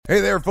Hey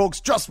there, folks.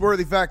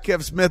 Trustworthy Fat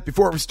Kev Smith.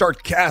 Before we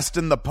start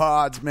casting the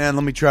pods, man,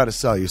 let me try to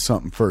sell you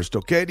something first,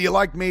 okay? Do you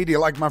like me? Do you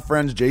like my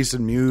friends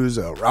Jason Mewes,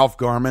 Ralph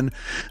Garman?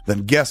 Then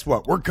guess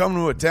what? We're coming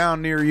to a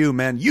town near you,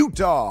 man.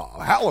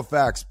 Utah,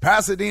 Halifax,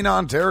 Pasadena,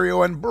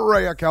 Ontario, and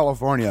Brea,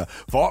 California.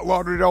 Fort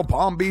Lauderdale,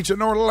 Palm Beach,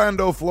 and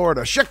Orlando,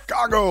 Florida.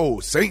 Chicago,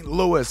 St.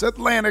 Louis,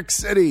 Atlantic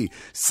City,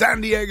 San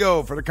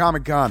Diego for the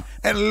Comic-Con,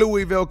 and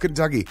Louisville,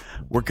 Kentucky.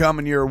 We're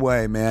coming your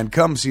way, man.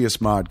 Come see a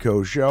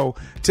Smodco show.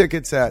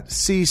 Tickets at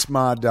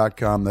csmod.com.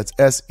 That's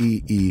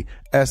SEESMOD.com.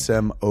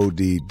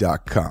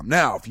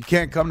 Now, if you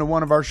can't come to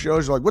one of our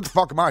shows, you're like, what the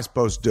fuck am I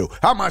supposed to do?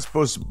 How am I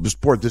supposed to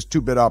support this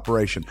two-bit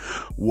operation?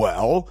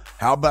 Well,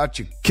 how about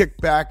you kick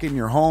back in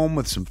your home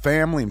with some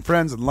family and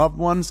friends and loved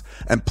ones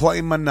and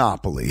play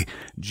Monopoly?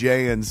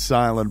 Jay and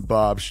Silent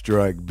Bob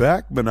Strike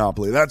Back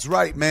Monopoly. That's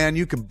right, man.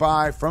 You can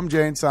buy from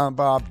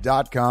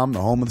jayandsilentbob.com,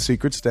 the home of the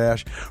secret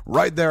stash,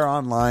 right there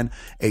online,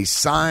 a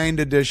signed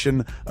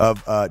edition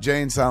of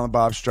Jay and Silent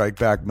Bob Strike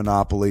Back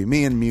Monopoly.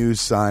 Me and Mewes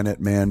sign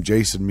it, man.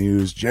 Jason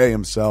Mewes, Jay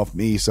himself,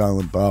 me,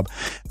 Silent Bob.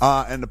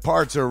 And the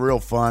parts are real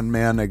fun,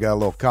 man. They got a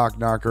little cock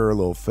knocker, a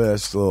little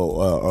fist, a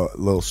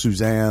little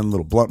Suzanne, a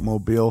little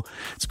bluntmobile.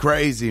 It's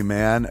crazy,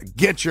 man.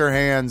 Get your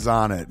hands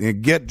on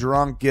it. Get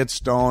drunk, get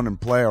stoned,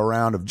 and play a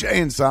round of Jay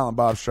and Silent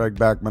Bob Strike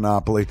Back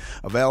Monopoly.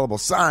 Available,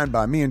 signed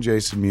by me and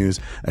Jason Mewes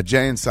at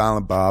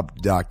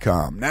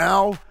jayandsilentbob.com.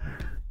 Now,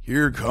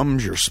 here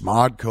comes your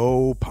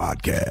Smodco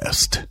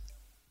podcast.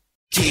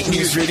 Geek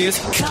News Reviews,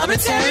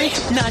 commentary,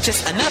 not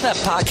just another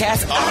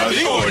podcast on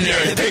the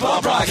Ordinary Big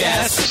Ball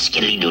Broadcast.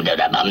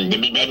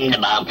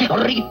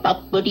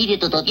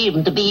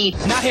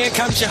 Now here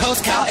comes your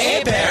host, Kyle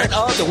Hebert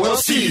of The World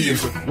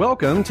Steve.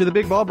 Welcome to the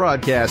Big Ball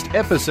Broadcast,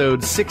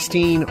 episode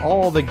 16,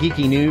 all the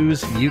geeky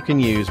news you can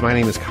use. My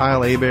name is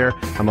Kyle Hebert.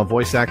 I'm a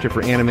voice actor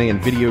for anime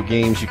and video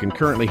games. You can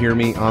currently hear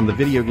me on the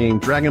video game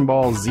Dragon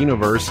Ball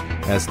Xenoverse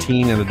as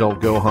teen and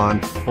adult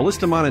Gohan,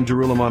 Ballistamon and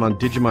Darulamon on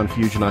Digimon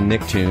Fusion on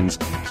Nicktoons,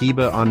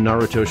 Kiba on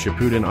Naruto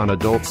Shippuden on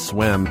Adult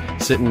Swim,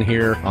 sitting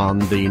here on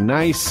the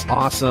nice,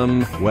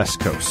 awesome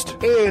West Coast.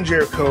 And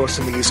your co-host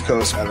on the East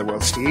Coast of The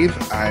World Steve.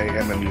 I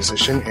am a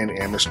musician and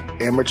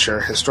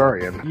amateur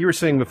historian. You were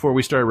saying before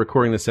we started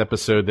recording this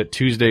episode that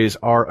Tuesdays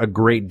are a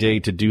great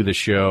day to do the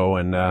show,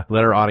 and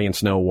let our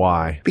audience know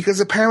why. Because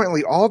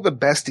apparently all the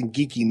best and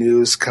geeky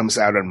news comes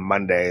out on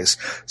Mondays.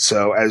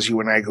 So as you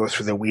and I go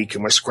through the week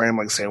and we're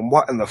scrambling saying,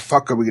 what in the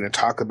fuck are we going to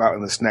talk about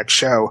in this next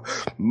show?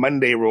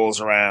 Monday rolls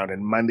around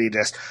and Monday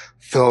just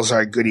fills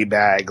our goodie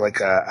bag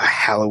like a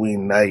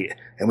Halloween night.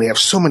 And we have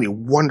so many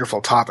wonderful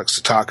topics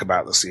to talk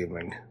about this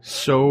evening.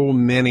 So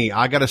many.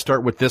 I got to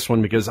start with this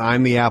one because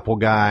I'm the Apple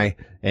guy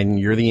and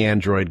you're the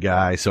Android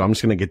guy. So I'm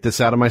just going to get this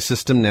out of my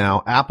system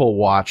now. Apple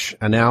Watch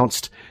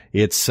announced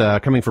it's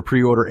coming for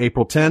pre-order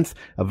April 10th,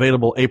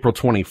 available April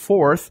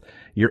 24th.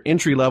 Your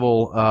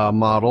entry-level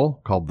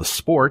model, called the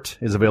Sport,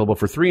 is available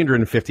for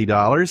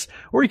 $350,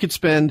 or you could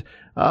spend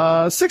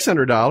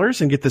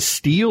 $600 and get the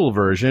steel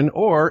version,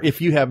 or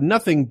if you have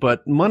nothing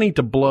but money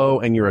to blow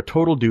and you're a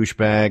total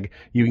douchebag,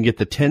 you can get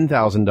the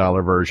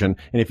 $10,000 version,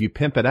 and if you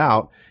pimp it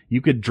out,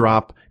 you could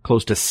drop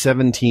close to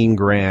 17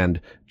 grand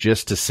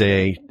just to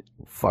say,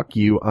 fuck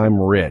you, I'm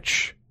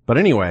rich. But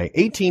anyway,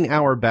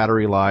 18-hour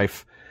battery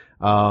life.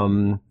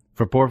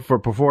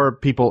 Before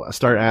people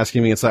start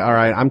asking me, it's like, all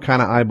right, I'm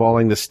kind of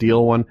eyeballing the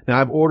steel one. Now,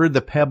 I've ordered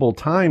the Pebble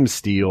Time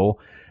steel,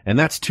 and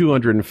that's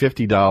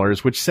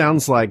 $250, which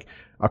sounds like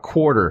a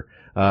quarter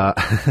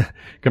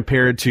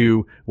compared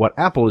to what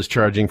Apple is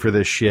charging for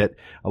this shit.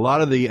 A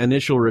lot of the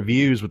initial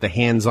reviews with the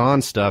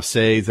hands-on stuff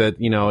say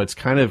that, you know, it's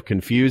kind of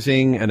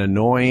confusing and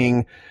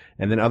annoying.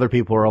 And then other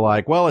people are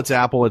like, well, it's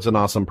Apple. It's an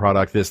awesome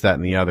product, this, that,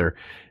 and the other.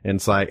 And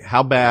it's like,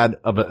 how bad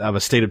of a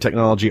state of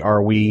technology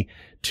are we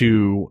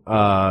to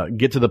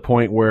get to the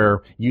point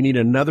where you need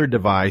another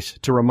device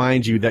to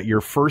remind you that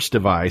your first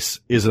device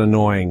is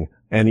annoying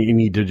and you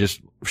need to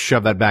just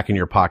shove that back in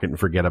your pocket and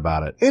forget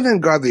about it? And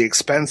ungodly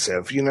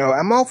expensive. You know,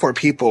 I'm all for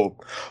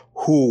people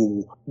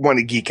who want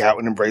to geek out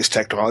and embrace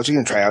technology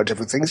and try out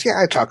different things.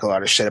 Yeah, I talk a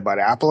lot of shit about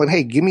Apple, and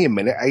hey, give me a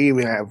minute. I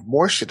even have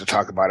more shit to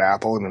talk about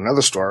Apple in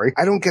another story.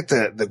 I don't get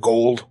the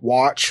gold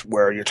watch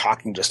where you're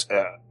talking just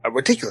a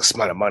ridiculous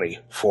amount of money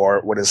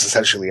for what is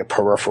essentially a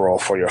peripheral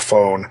for your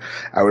phone.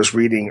 I was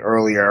reading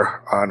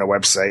earlier on a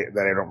website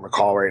that I don't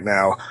recall right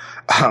now,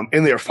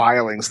 in their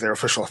filings, their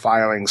official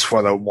filings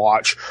for the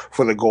watch,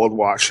 for the gold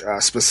watch,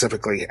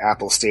 specifically,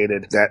 Apple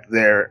stated that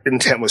their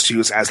intent was to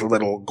use as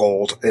little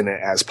gold in it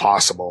as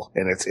possible.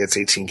 And it's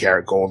 18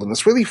 karat gold, and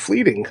it's really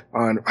fleeting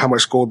on how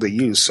much gold they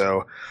use.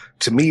 So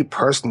to me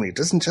personally, it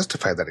doesn't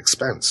justify that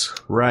expense.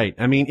 Right.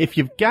 I mean, if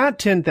you've got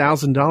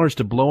 $10,000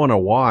 to blow on a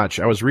watch,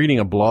 I was reading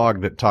a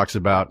blog that talks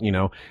about, you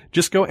know,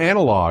 just go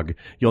analog.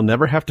 You'll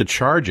never have to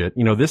charge it.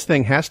 You know, this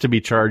thing has to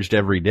be charged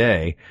every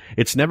day.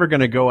 It's never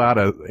going to go out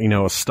of, you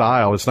know,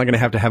 style. It's not going to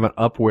have an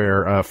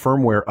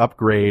firmware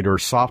upgrade or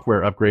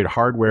software upgrade,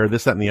 hardware,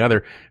 this, that, and the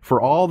other.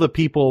 For all the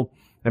people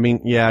I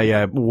mean,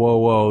 yeah.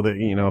 Whoa.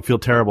 Feel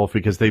terrible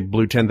because they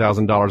blew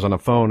 $10,000 on a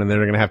phone and they're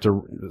going to have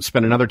to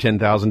spend another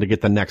 $10,000 to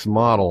get the next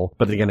model.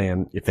 But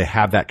again, if they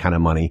have that kind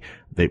of money,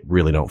 they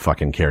really don't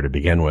fucking care to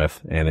begin with.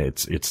 And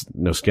it's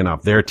no skin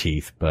off their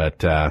teeth.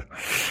 But,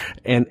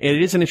 and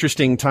it is an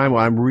interesting time.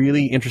 I'm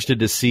really interested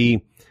to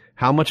see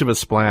how much of a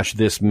splash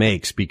this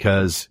makes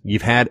because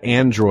you've had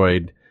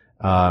Android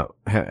have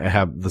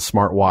the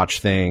smartwatch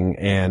thing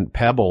and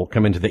Pebble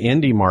come into the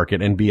indie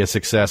market and be a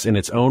success in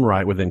its own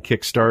right within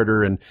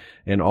Kickstarter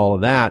and all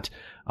of that.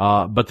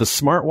 But the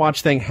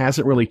smartwatch thing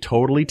hasn't really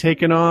totally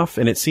taken off.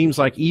 And it seems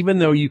like even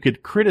though you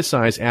could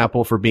criticize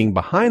Apple for being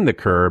behind the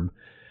curve,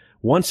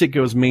 once it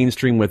goes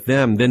mainstream with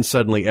them, then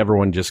suddenly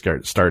everyone just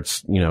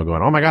starts,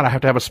 going, oh my God, I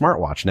have to have a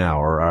smartwatch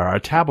now or a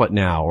tablet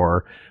now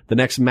or the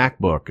next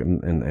MacBook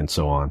and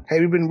so on.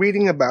 Have you been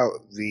reading about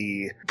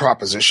the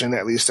proposition,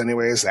 at least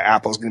anyways, that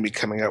Apple's going to be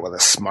coming out with a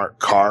smart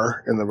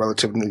car in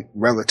the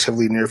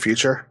relatively near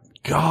future?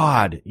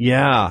 God.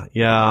 Yeah.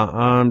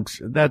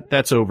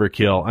 That's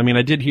overkill. I mean,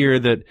 I did hear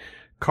that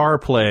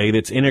CarPlay,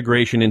 that's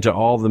integration into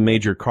all the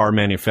major car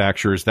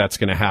manufacturers, that's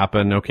going to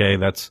happen. Okay.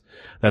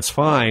 That's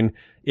fine.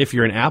 If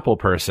you're an Apple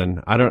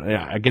person,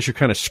 I guess you're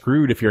kind of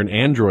screwed if you're an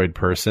Android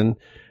person.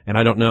 And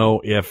I don't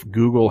know if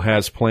Google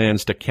has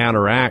plans to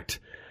counteract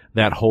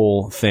that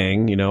whole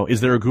thing.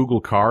 Is there a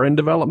Google car in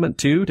development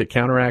too to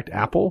counteract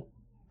Apple?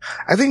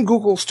 I think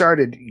Google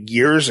started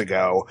years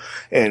ago,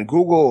 and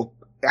Google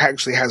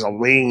actually has a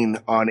lane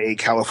on a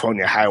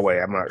California highway.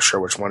 I'm not sure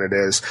which one it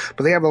is,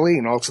 but they have a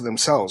lane all to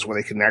themselves where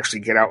they can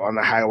actually get out on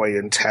the highway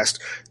and test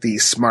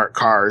these smart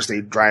cars. They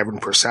drive in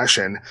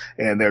procession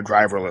and they're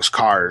driverless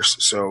cars.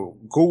 So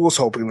Google's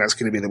hoping that's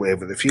going to be the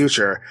wave of the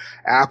future.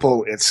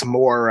 Apple, it's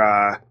more,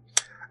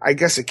 I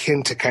guess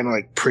akin to kind of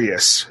like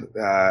Prius,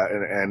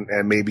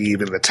 and maybe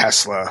even the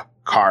Tesla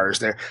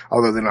cars.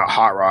 Although they're not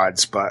hot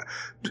rods, but,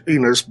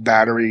 just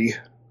battery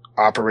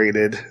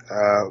operated,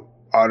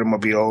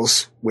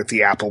 automobiles with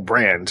the Apple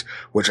brand,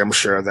 which I'm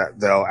sure that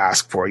they'll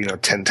ask for,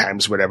 10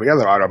 times what every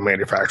other auto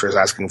manufacturer is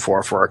asking for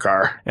a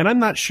car. And I'm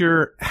not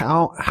sure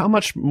how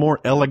much more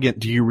elegant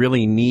do you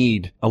really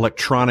need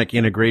electronic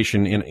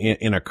integration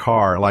in a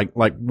car? Like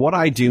what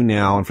I do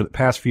now, and for the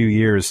past few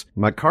years,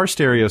 my car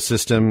stereo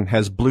system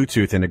has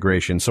Bluetooth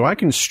integration. So I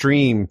can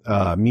stream,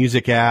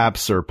 music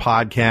apps or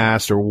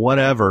podcasts or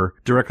whatever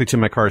directly to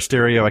my car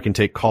stereo. I can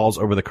take calls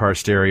over the car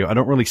stereo. I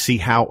don't really see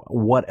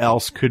what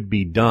else could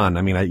be done.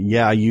 I mean,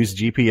 I use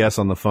GPS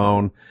on the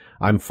phone.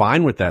 I'm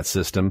fine with that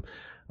system.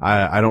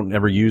 I don't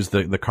ever use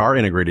the car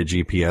integrated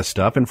GPS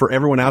stuff. And for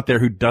everyone out there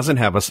who doesn't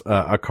have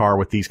a car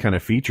with these kind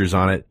of features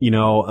on it,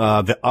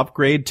 the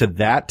upgrade to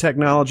that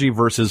technology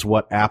versus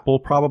what Apple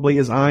probably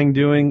is eyeing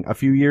doing a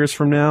few years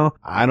from now,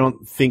 I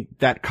don't think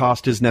that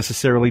cost is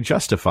necessarily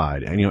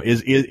justified. And,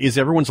 is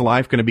everyone's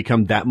life going to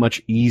become that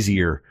much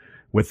easier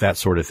with that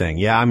sort of thing?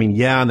 Yeah,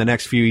 in the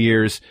next few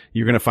years,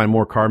 you're going to find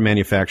more car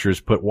manufacturers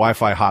put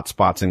Wi-Fi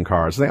hotspots in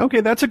cars. Okay,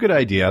 that's a good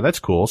idea. That's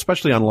cool,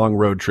 especially on long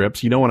road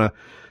trips. You don't want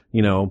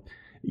to,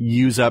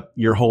 use up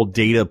your whole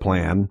data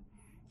plan.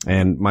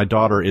 And my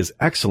daughter is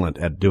excellent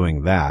at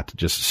doing that,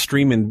 just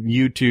streaming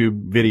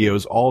YouTube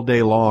videos all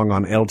day long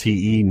on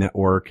LTE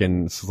network.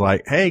 And it's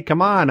like, hey,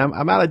 come on,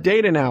 I'm out of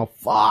data now.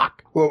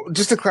 Fuck. Well,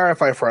 just to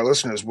clarify for our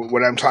listeners,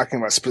 what I'm talking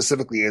about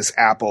specifically is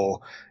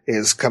Apple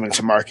is coming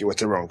to market with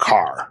their own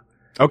car.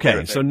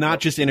 Okay, so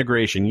not just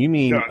integration. You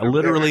mean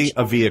literally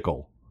a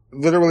vehicle.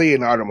 Literally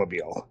an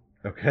automobile.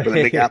 Okay. With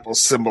a big Apple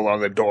symbol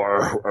on the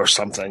door or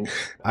something.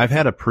 I've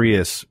had a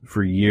Prius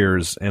for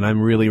years and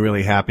I'm really,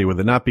 really happy with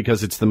it. Not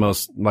because it's the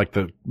most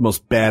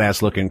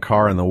badass looking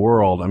car in the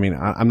world. I mean,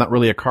 I'm not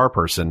really a car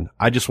person.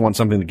 I just want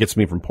something that gets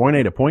me from point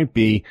A to point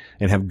B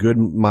and have good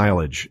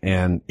mileage.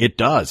 And it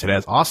does. It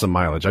has awesome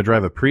mileage. I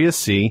drive a Prius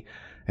C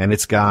and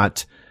it's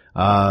got,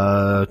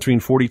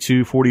 between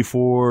 42,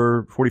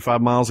 44,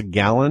 45 miles a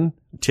gallon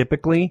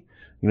typically.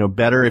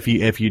 Better if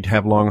you'd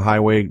have long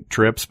highway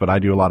trips, but I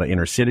do a lot of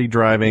inner city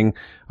driving.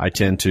 I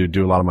tend to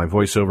do a lot of my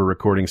voiceover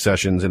recording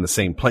sessions in the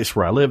same place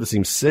where I live, the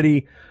same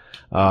city.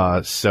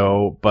 But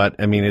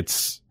I mean,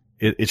 it's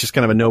just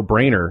kind of a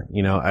no-brainer.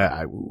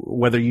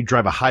 Whether you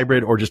drive a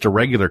hybrid or just a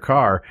regular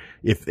car,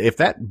 if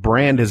that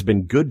brand has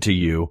been good to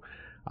you,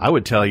 I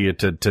would tell you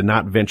to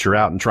not venture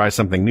out and try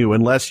something new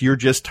unless you're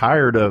just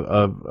tired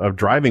of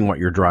driving what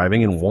you're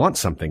driving and want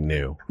something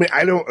new. I mean,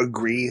 I don't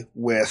agree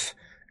with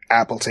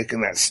Apple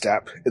taking that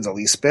step in the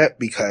least bit,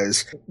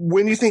 because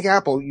when you think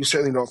Apple, you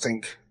certainly don't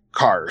think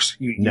cars.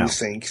 You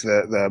think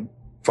the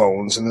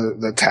phones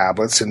and the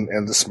tablets and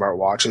the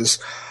smartwatches.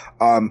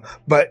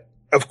 But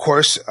of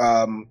course,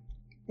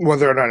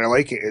 whether or not I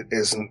like it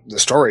isn't the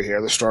story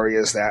here. The story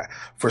is that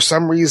for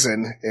some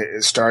reason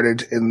it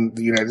started in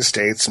the United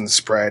States and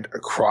spread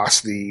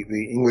across the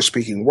English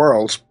speaking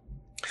world,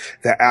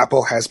 that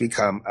Apple has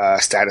become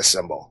a status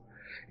symbol.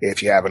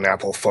 If you have an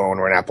Apple phone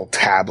or an Apple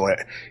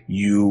tablet,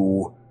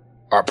 you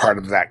are part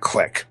of that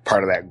clique,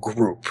 part of that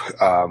group,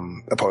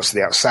 opposed to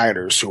the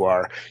outsiders who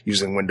are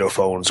using Windows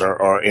phones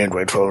or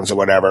Android phones or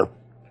whatever.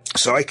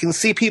 So I can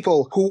see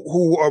people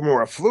who are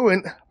more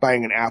affluent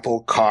buying an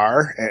Apple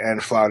car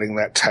and flouting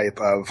that type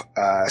of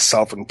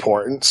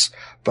self-importance,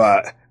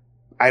 but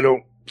I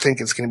don't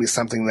think it's going to be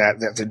something that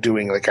they're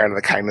doing like out of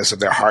the kindness of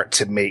their heart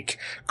to make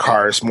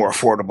cars more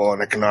affordable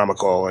and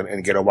economical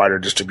and get a wider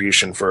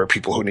distribution for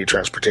people who need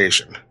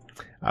transportation.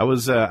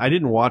 I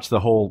didn't watch the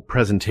whole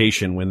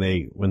presentation when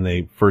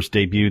they first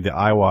debuted the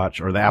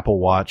iWatch or the Apple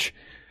Watch,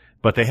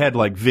 but they had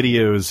like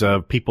videos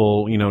of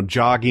people,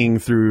 jogging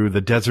through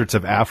the deserts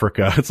of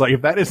Africa. It's like,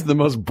 if that is the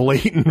most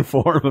blatant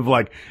form of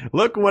like,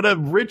 look what a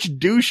rich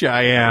douche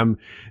I am,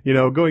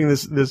 going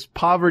this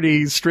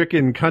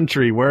poverty-stricken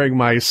country wearing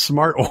my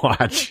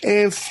smartwatch.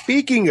 And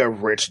speaking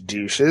of rich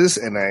douches,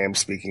 and I am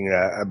speaking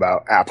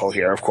about Apple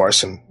here, of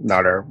course, and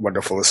not our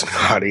wonderful listening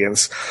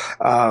audience,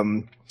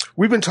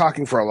 we've been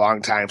talking for a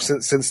long time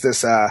since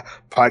this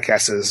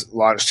podcast is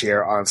launched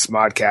here on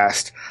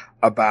Smodcast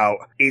about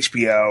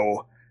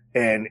HBO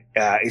and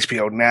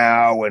HBO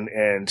Now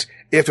and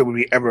if it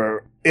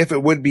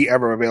would be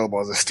ever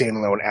available as a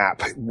standalone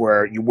app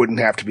where you wouldn't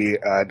have to be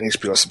an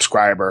HBO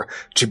subscriber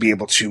to be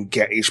able to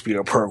get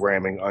HBO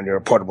programming on your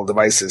portable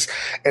devices.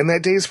 And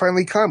that day has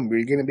finally come where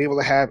you're going to be able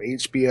to have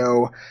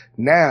HBO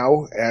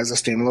Now as a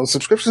standalone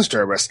subscription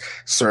service.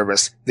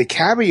 The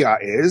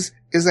caveat is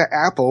that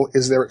Apple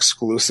is their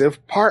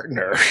exclusive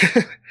partner.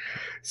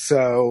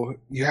 So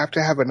you have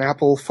to have an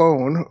Apple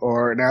phone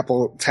or an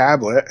Apple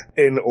tablet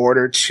in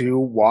order to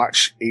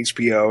watch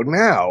HBO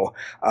Now.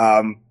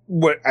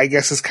 What I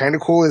guess is kind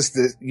of cool is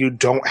that you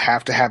don't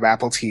have to have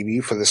Apple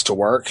TV for this to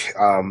work.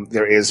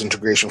 There is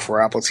integration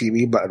for Apple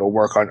TV, but it'll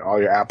work on all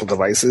your Apple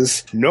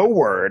devices. No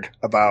word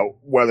about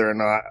whether or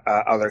not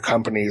other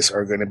companies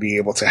are going to be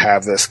able to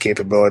have this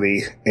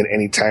capability in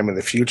any time in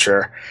the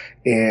future.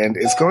 And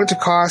it's going to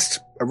cost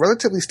a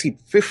relatively steep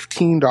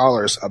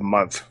 $15 a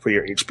month for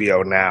your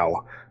HBO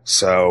Now.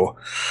 So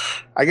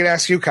I could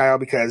ask you, Kyle,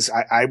 because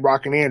I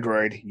rock an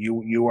Android.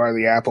 You are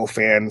the Apple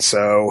fan.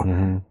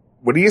 So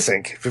What do you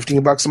think?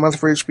 $15 a month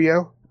for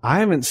HBO? I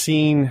haven't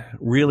seen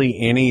really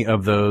any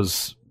of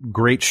those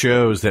great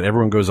shows that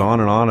everyone goes on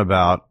and on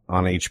about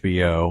on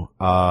HBO.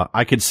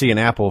 I could see an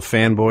Apple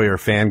fanboy or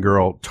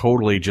fangirl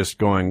totally just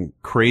going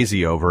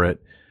crazy over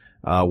it,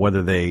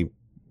 whether they,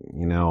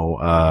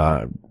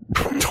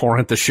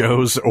 torrent the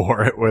shows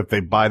or if they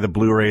buy the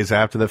Blu-rays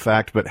after the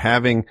fact. But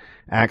having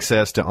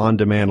access to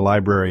on-demand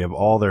library of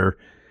all their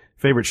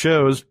favorite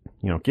shows,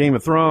 Game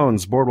of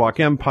Thrones, Boardwalk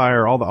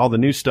Empire, all the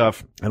new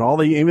stuff, and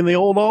even the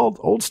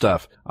old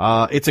stuff.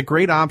 It's a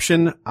great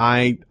option.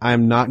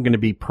 I'm not going to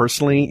be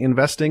personally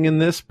investing in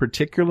this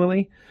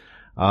particularly,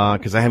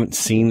 cause I haven't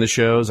seen the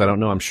shows. I don't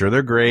know. I'm sure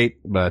they're great,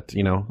 but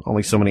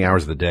only so many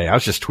hours of the day. I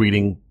was just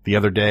tweeting the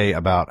other day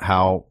about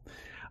how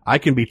I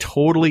can be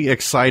totally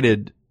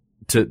excited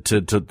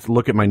to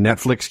look at my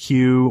Netflix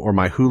queue or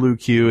my Hulu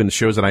queue and the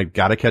shows that I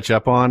gotta catch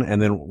up on.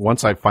 And then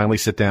once I finally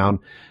sit down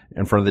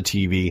in front of the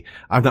TV,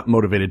 I'm not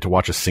motivated to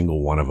watch a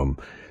single one of them.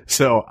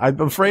 So I'm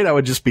afraid I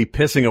would just be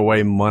pissing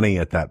away money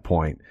at that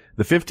point.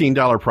 The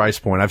 $15 price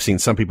point, I've seen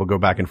some people go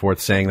back and forth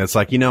saying that's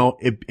like,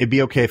 it'd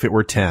be okay if it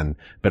were 10,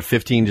 but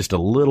 15 just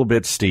a little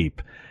bit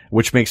steep,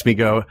 which makes me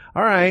go,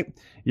 all right,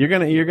 you're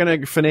gonna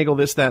finagle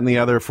this, that, and the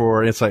other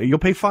it's like, you'll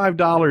pay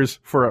 $5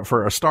 for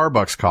a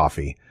Starbucks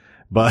coffee.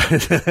 But,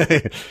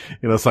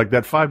 it's like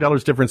that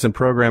 $5 difference in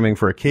programming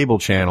for a cable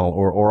channel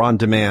or on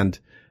demand,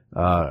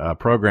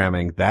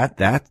 programming. That's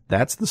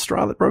the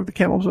straw that broke the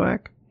camel's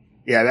back.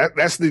 Yeah,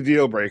 that's the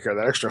deal breaker,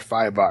 that extra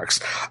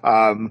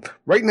 $5.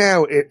 Right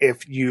now,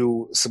 if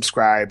you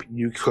subscribe,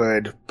 you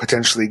could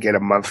potentially get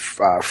a month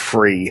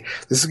free.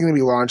 This is going to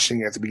be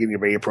launching at the beginning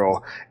of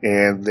April,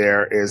 and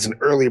there is an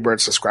early bird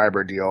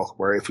subscriber deal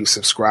where if you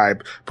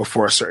subscribe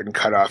before a certain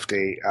cutoff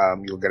date,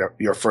 you'll get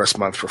your first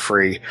month for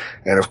free.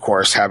 And of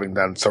course, having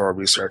done thorough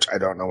research, I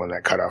don't know when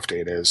that cutoff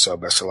date is, so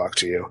best of luck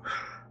to you.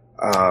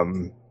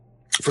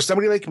 For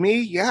somebody like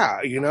me, yeah,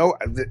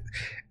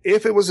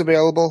 if it was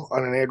available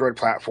on an Android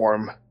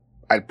platform,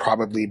 I'd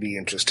probably be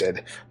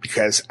interested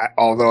because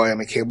although I am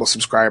a cable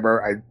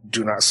subscriber, I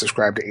do not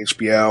subscribe to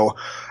HBO.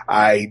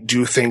 I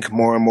do think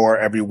more and more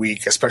every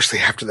week, especially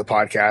after the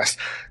podcast,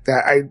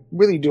 that I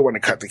really do want to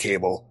cut the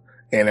cable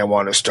and I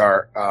want to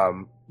start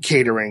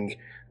catering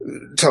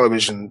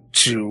television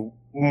to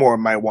more of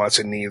my wants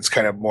and needs,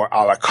 kind of more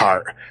a la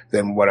carte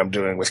than what I'm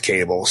doing with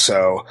cable.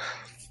 So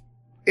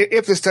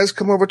if this does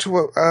come over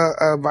to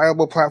a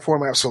viable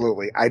platform,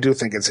 absolutely. I do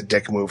think it's a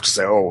dick move to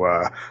say,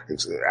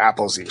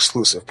 Apple's the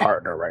exclusive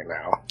partner right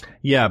now.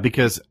 Yeah,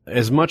 because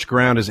as much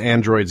ground as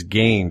Android's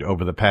gained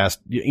over the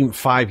past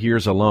 5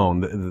 years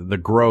alone, the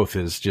growth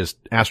is just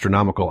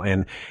astronomical.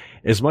 And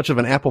as much of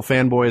an Apple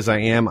fanboy as I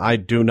am, I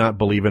do not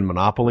believe in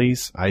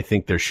monopolies. I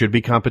think there should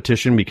be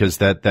competition because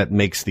that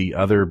makes the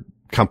other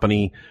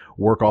company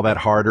work all that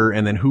harder.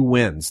 And then who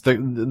wins?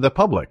 The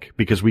public,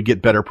 because we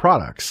get better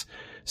products.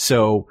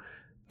 So,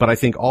 but I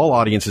think all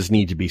audiences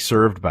need to be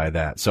served by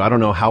that. So I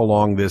don't know how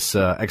long this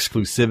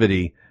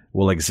exclusivity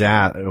will exist,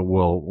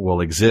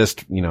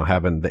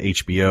 having the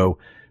HBO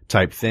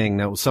type thing.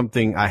 Now,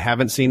 something I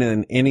haven't seen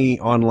in any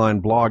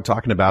online blog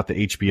talking about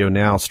the HBO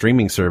Now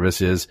streaming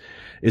service is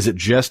it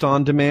just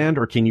on demand,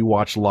 or can you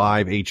watch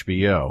live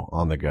HBO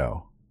on the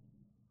go?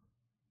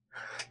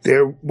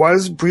 There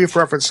was brief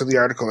reference to the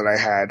article that I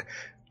had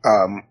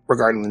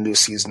regarding the new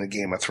season of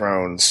Game of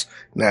Thrones.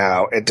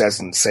 Now, it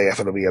doesn't say if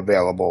it'll be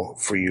available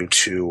for you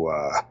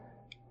to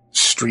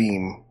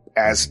stream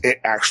as it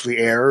actually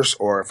airs,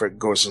 or if it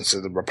goes into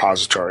the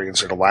repository,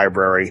 into the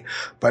library.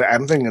 But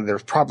I'm thinking there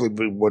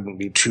probably wouldn't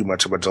be too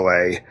much of a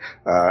delay.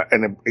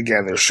 And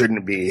again, there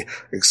shouldn't be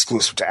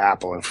exclusive to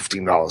Apple and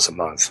 $15 a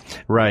month.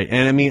 Right.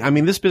 And I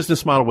mean, this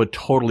business model would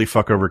totally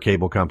fuck over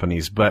cable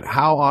companies, but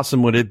how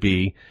awesome would it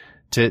be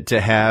to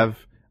have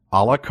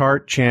a la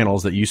carte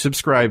channels that you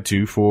subscribe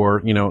to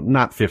for,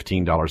 not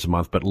 $15 a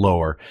month, but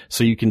lower,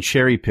 so you can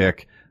cherry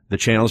pick the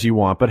channels you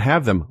want, but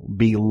have them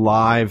be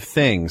live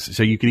things.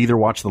 So you could either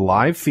watch the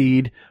live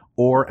feed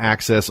or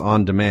access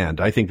on demand.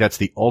 I think that's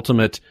the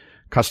ultimate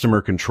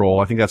customer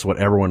control. I think that's what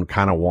everyone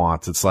kind of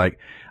wants. It's like,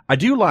 I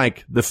do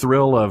like the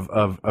thrill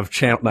of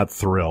channel, not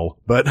thrill,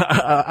 but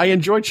I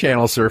enjoy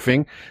channel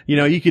surfing.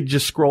 You could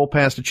just scroll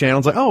past a channel.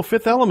 It's like, oh,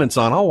 Fifth Element's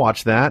on. I'll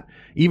watch that.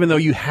 Even though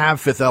you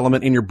have Fifth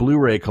Element in your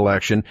Blu-ray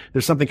collection,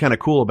 there's something kind of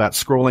cool about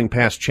scrolling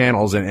past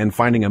channels and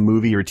finding a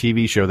movie or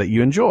TV show that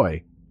you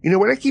enjoy.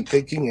 What I keep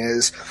thinking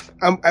is,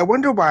 I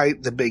wonder why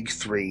the big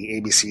three,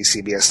 ABC,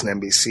 CBS,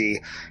 and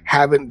NBC,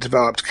 haven't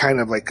developed kind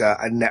of like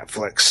a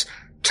Netflix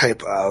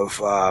type of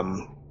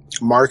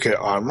market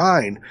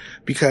online,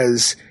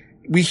 because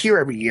we hear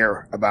every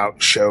year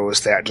about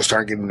shows that just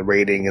aren't getting the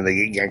rating and they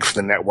get yanked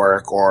from the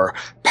network, or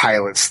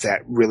pilots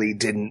that really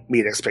didn't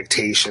meet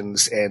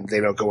expectations and they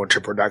don't go into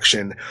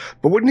production.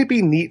 But wouldn't it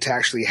be neat to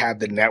actually have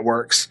the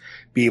networks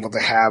be able to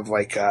have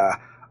like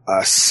a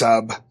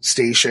sub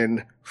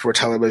station for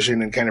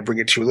television and kind of bring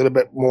it to you a little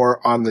bit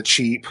more on the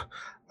cheap,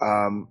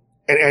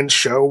 and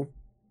show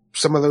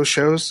some of those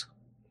shows?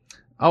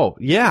 Oh,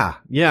 yeah.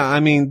 Yeah. I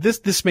mean,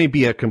 this may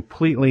be a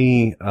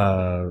completely,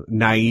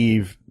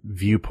 naive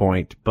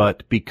viewpoint,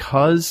 but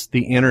because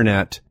the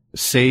internet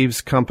saves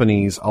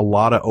companies a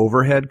lot of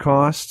overhead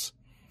costs,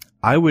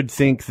 I would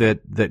think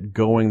that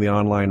going the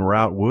online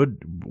route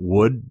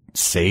would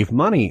save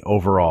money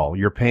overall.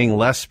 You're paying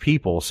less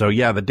people. So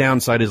yeah, the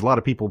downside is a lot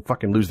of people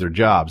fucking lose their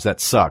jobs. That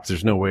sucks.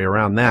 There's no way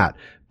around that.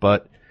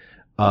 But,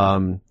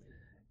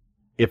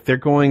 if they're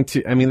going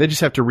to, they just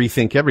have to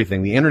rethink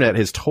everything. The internet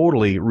has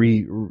totally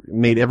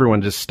made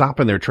everyone just stop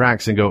in their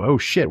tracks and go, oh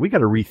shit, we got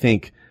to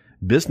rethink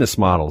business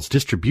models,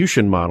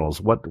 distribution models.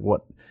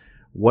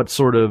 What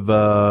sort of,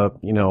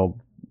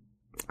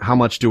 how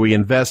much do we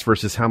invest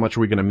versus how much are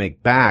we going to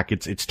make back?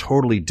 It's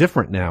totally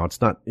different now.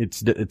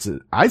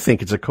 I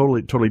think it's a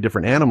totally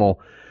different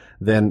animal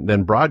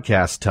than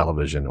broadcast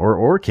television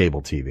or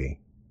cable TV.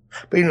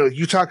 But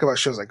you talk about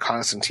shows like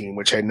Constantine,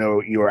 which I know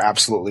you are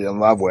absolutely in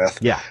love with.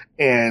 Yeah.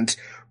 And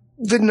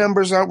the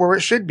numbers aren't where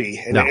it should be.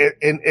 And, no.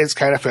 It's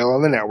kind of fell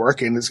on the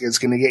network, and it's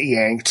going to get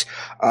yanked.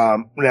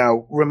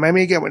 Now, remind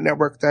me again what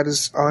network that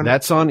is on?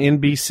 That's on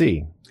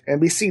NBC.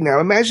 NBC. Now,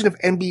 imagine if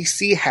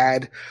NBC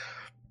had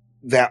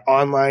that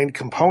online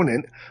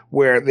component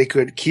where they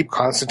could keep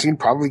Constantine,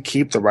 probably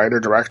keep the writer,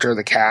 director,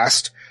 the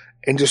cast,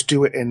 and just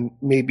do it in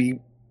maybe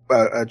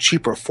a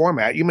cheaper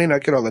format. You may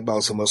not get all the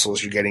bells and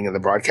whistles you're getting in the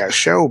broadcast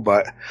show,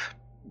 but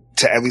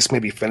to at least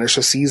maybe finish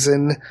a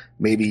season,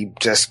 maybe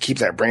just keep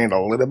that brand a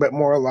little bit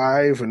more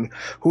alive. And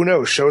who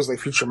knows, shows like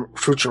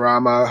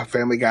Futurama,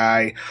 Family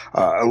Guy,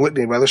 a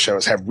litany of other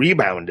shows have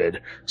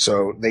rebounded,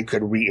 so they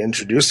could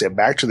reintroduce it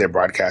back to their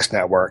broadcast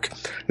network.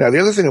 Now, the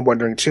other thing I'm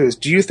wondering too is,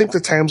 do you think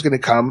the time's going to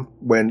come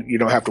when you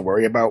don't have to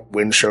worry about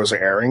when shows are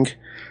airing?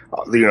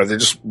 There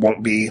just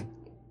won't be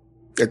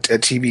a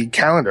TV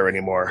calendar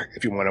anymore.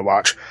 If you want to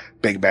watch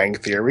Big Bang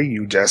Theory,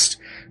 you just,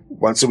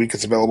 once a week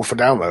it's available for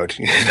download,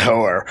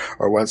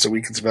 or once a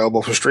week it's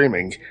available for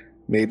streaming.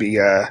 Maybe,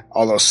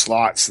 all those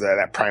slots,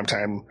 that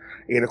primetime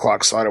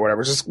 8:00 slot or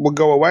whatever, just will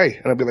go away.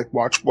 And it'll be like,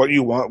 watch what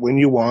you want, when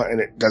you want,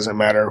 and it doesn't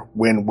matter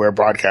when we're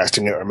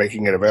broadcasting it or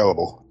making it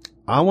available.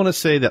 I want to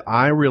say that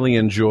I really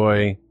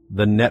enjoy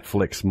the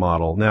Netflix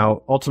model.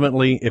 Now,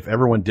 ultimately, if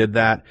everyone did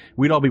that,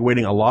 we'd all be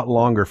waiting a lot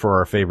longer for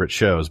our favorite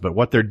shows. But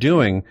what they're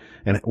doing,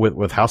 and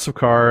with House of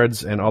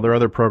Cards and all their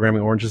other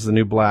programming, Orange is the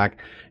New Black,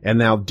 and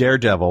now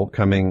Daredevil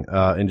coming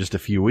in just a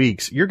few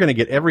weeks, you're going to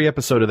get every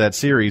episode of that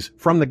series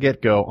from the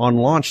get-go on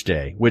launch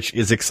day, which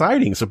is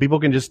exciting. So people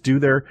can just do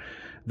their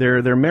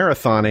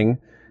marathoning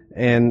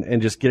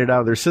and just get it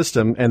out of their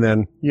system. And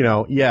then, you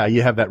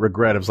have that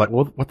regret of like,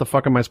 well, what the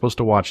fuck am I supposed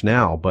to watch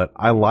now? But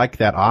I like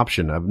that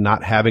option of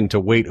not having to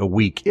wait a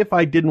week if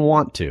I didn't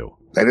want to.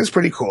 That is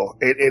pretty cool.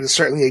 It is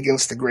certainly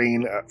against the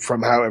grain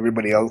from how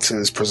everybody else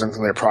is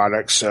presenting their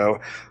products. So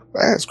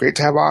it's great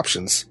to have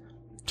options.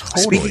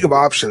 Totally. Speaking of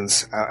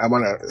options, I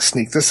want to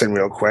sneak this in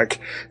real quick.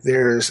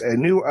 There's a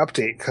new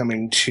update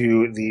coming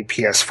to the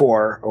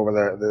PS4 over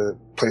the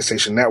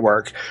PlayStation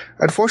Network.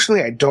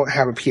 Unfortunately, I don't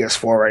have a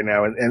PS4 right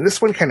now, and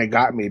this one kind of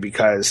got me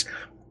because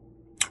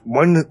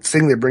one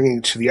thing they're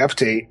bringing to the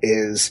update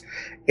is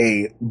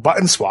a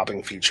button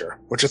swapping feature,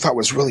 which I thought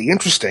was really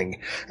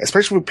interesting,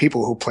 especially with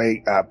people who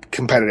play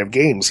competitive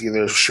games,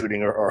 either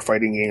shooting or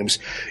fighting games.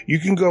 You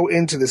can go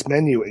into this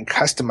menu and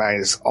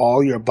customize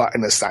all your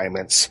button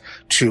assignments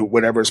to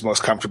whatever is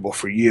most comfortable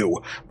for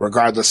you,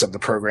 regardless of the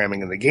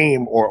programming in the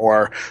game,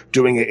 or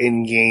doing it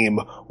in game,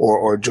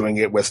 or doing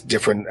it with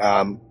different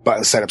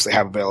button setups they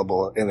have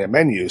available in their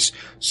menus.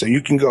 So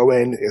you can go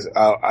in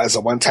as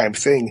a one-time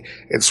thing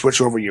and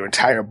switch over your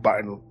entire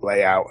button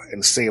layout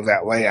and save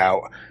that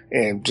layout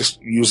and just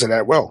use it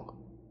at will.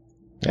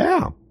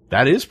 Yeah,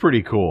 that is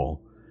pretty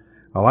cool.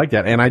 I like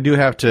that. And I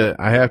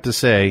have to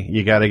say,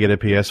 you got to get a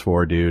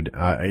PS4, dude.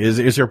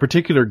 Is there a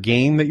particular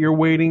game that you're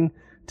waiting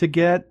to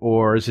get,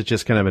 or is it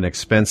just kind of an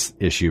expense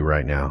issue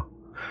right now?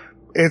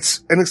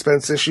 It's an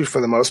expense issue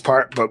for the most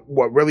part, but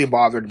what really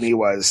bothered me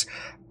was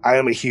I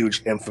am a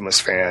huge Infamous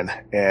fan,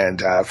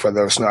 and for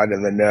those not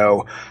in the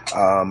know,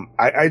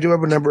 I do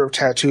have a number of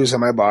tattoos on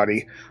my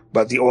body,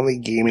 but the only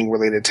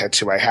gaming-related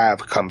tattoo I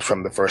have comes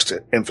from the first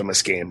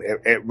Infamous game.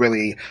 It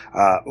really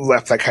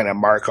left that kind of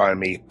mark on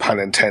me, pun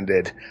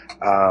intended.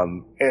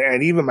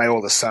 And even my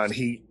oldest son,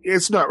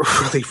 it's not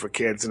really for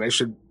kids, and I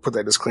should put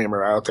that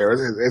disclaimer out there.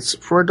 It's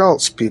for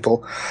adults,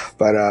 people.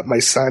 But my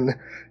son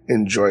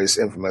enjoys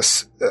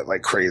Infamous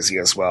like crazy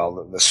as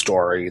well, the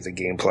story, the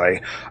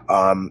gameplay.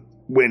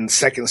 When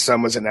Second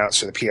Son was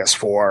announced for the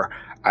PS4,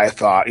 I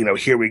thought,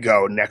 here we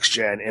go, next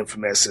gen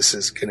Infamous, this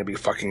is going to be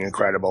fucking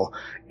incredible.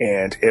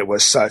 And it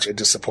was such a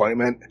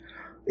disappointment.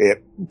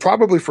 It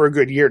probably for a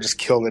good year just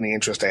killed any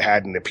interest I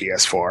had in the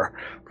PS4.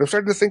 But I'm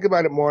starting to think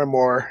about it more and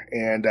more.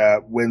 And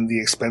when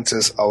the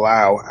expenses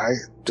allow, I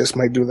just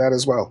might do that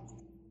as well.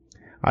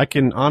 I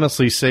can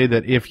honestly say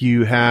that if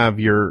you have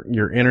your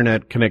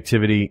internet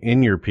connectivity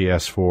in your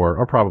PS4,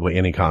 or probably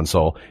any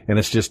console, and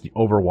it's just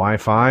over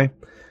Wi-Fi,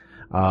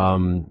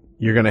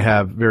 you're going to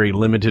have very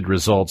limited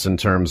results in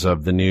terms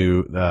of the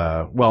new,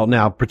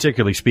 now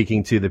particularly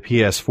speaking to the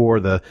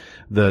PS4,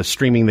 the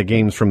streaming the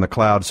games from the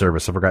cloud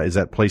service. I forgot, is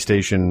that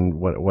PlayStation?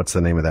 What's the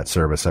name of that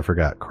service? I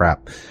forgot.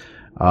 Crap.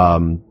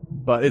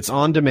 But it's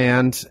on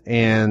demand,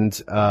 and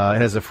it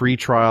has a free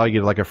trial. You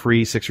get like a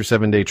free 6 or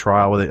 7 day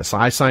trial with it. So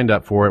I signed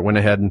up for it, went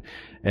ahead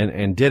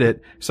and did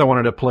it. So I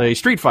wanted to play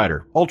Street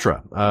Fighter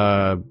Ultra.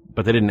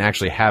 But they didn't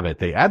actually have it.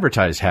 They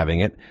advertised having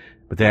it,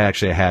 but they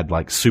actually had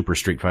like Super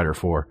Street Fighter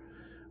 4.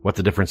 What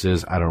the difference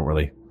is, I don't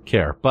really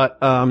care. But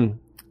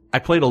I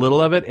played a little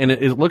of it, and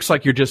it looks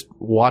like you're just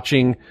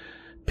watching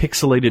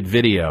pixelated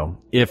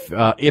video. If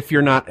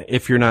you're not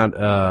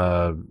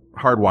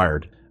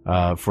hardwired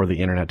for the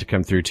internet to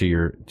come through to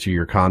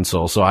your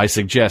console. So I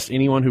suggest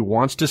anyone who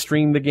wants to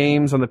stream the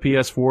games on the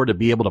PS4 to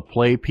be able to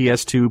play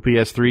PS2,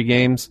 PS3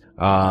 games,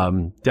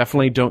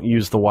 definitely don't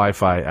use the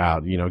Wi-Fi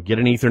out. Get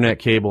an Ethernet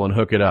cable and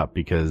hook it up,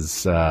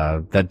 because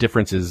that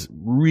difference is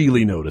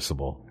really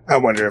noticeable. I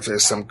wonder if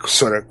there's some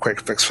sort of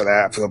quick fix for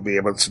that, if they'll be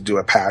able to do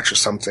a patch or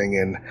something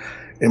and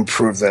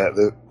improve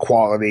the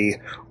quality,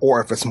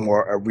 or if it's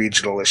more a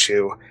regional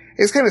issue.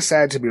 It's kind of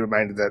sad to be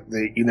reminded that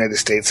the United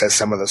States has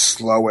some of the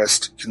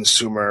slowest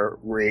consumer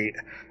rate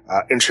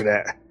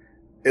internet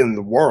in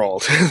the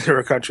world. There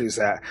are countries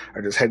that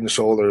are just head and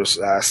shoulders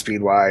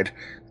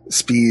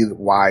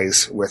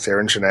speed-wise with their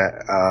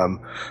internet.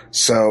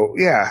 So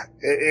yeah,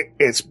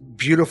 it's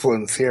beautiful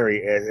in theory.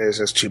 It's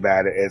just too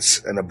bad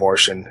it's an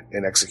abortion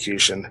in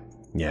execution.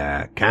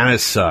 Yeah, kind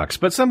of sucks.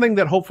 But something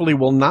that hopefully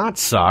will not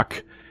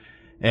suck,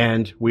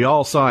 and we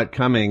all saw it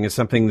coming, is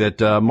something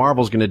that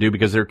Marvel's going to do,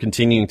 because they're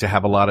continuing to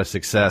have a lot of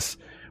success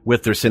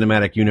with their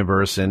cinematic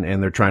universe, and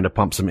they're trying to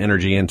pump some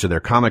energy into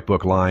their comic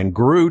book line.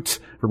 Groot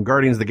from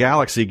Guardians of the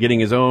Galaxy getting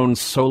his own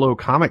solo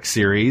comic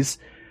series.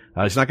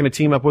 He's not going to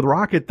team up with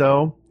Rocket,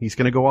 though. He's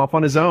going to go off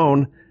on his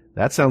own.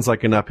 That sounds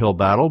like an uphill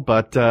battle,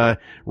 but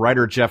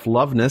writer Jeff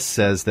Loveness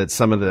says that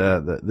some of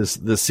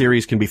the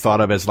series can be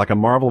thought of as like a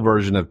Marvel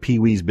version of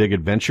Pee-wee's Big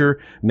Adventure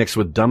mixed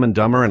with Dumb and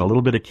Dumber and a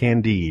little bit of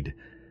Candide.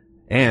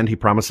 And he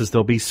promises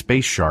there'll be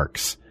space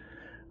sharks.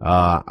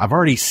 I've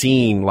already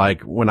seen,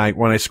 like, when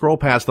I scroll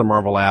past the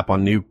Marvel app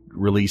on new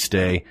release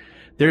day,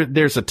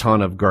 there's a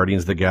ton of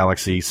Guardians of the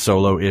Galaxy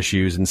solo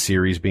issues and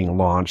series being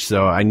launched,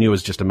 so I knew it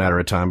was just a matter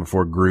of time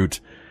before Groot,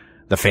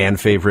 the fan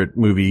favorite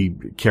movie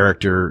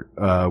character,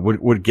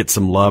 would get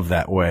some love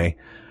that way.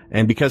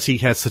 And because he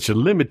has such a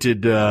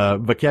limited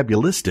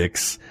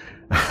vocabularistics,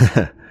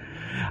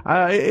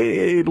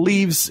 it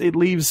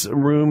leaves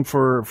room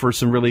for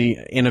some really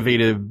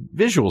innovative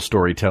visual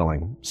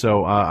storytelling.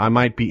 So I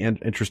might be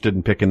interested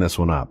in picking this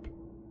one up.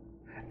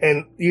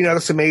 And,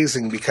 that's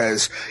amazing,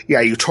 because,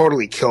 yeah, you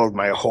totally killed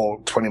my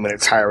whole 20-minute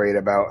tirade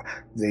about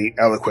the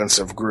eloquence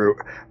of Groot.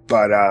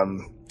 But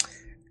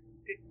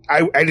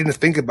I didn't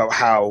think about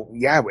how,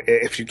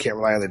 if you can't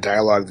rely on the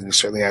dialogue, then you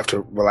certainly have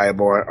to rely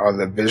more on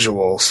the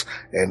visuals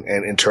and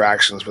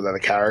interactions with other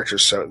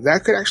characters. So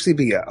that could actually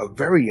be a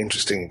very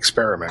interesting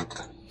experiment.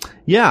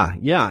 Yeah.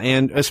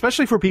 And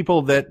especially for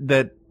people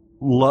that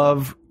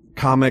love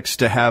comics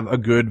to have a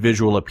good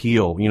visual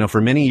appeal. You know,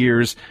 for many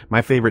years,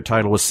 my favorite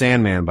title was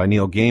Sandman by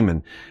Neil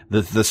Gaiman.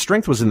 The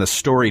strength was in the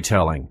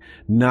storytelling,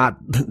 not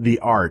the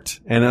art.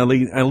 And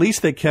at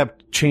least they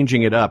kept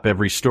changing it up.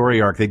 Every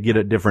story arc, they'd get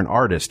a different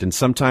artist. And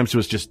sometimes it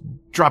was just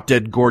drop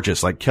dead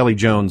gorgeous, like Kelly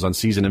Jones on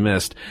Season of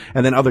Mist.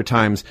 And then other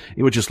times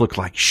it would just look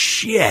like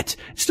shit.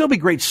 It'd still be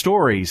great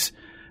stories,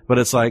 but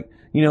it's like,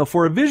 you know,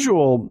 for a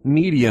visual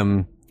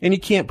medium, and you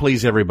can't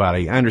please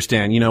everybody. I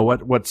understand. You know,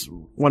 what's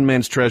one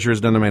man's treasure is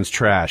another man's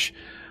trash.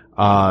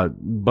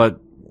 But,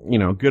 you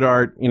know, good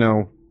art, you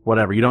know,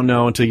 whatever. You don't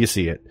know until you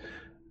see it.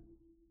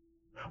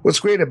 What's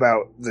great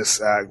about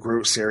this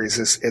Groot series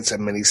is it's a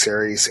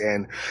mini-series,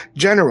 and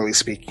generally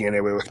speaking,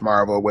 anyway, with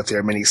Marvel, with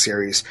their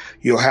mini-series,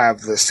 you'll have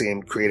the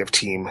same creative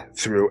team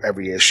through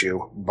every issue,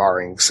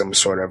 barring some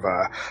sort of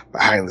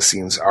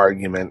behind-the-scenes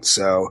argument.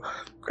 So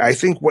I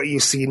think what you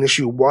see in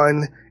issue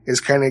 1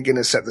 is kind of going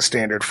to set the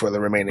standard for the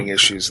remaining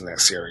issues in that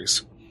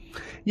series.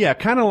 Yeah,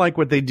 kind of like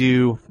what they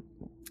do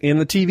in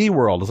the TV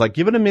world. It's like,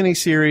 give it a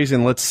mini-series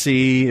and let's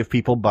see if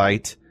people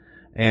bite.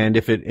 And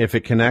if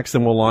it connects,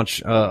 then we'll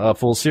launch a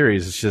full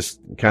series. It's just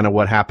kind of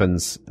what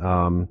happens.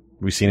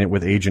 We've seen it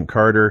with Agent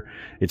Carter.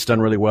 It's done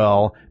really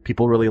well.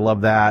 People really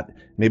love that.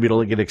 Maybe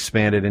it'll get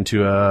expanded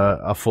into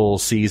a full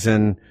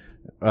season,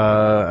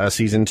 a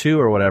season 2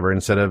 or whatever,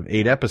 instead of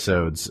 8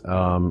 episodes.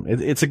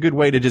 It's a good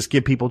way to just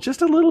give people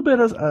just a little bit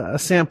of a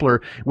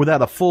sampler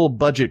without a full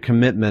budget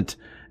commitment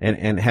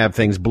and have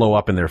things blow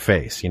up in their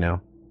face, you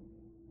know?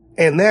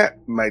 And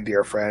that, my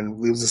dear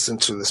friend, leads us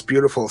into this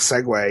beautiful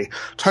segue,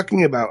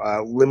 talking about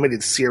a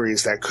limited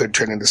series that could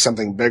turn into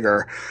something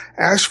bigger.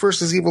 Ash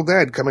vs. Evil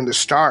Dead coming to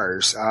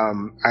Starz.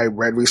 I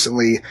read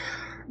recently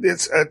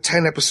it's a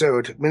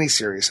 10-episode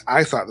miniseries.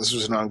 I thought this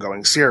was an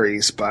ongoing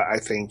series, but I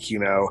think, you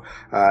know,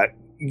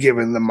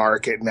 given the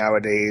market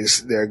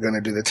nowadays, they're going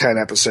to do the 10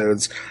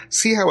 episodes,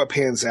 see how it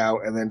pans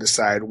out, and then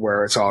decide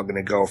where it's all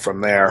going to go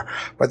from there.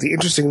 But the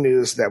interesting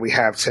news that we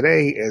have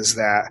today is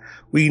that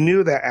we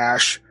knew that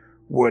Ash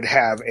would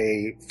have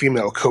a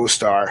female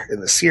co-star in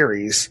the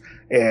series,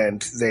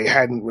 and they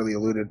hadn't really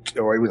alluded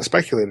or even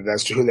speculated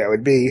as to who that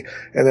would be.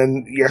 And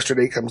then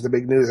yesterday comes the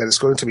big news that it's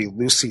going to be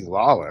Lucy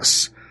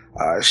Lawless.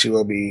 She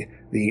will be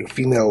the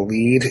female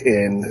lead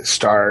in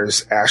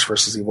Starz' Ash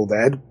vs. Evil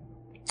Dead.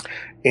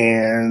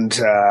 And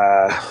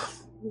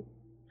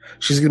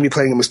she's going to be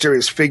playing a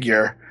mysterious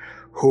figure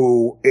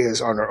who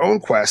is on her own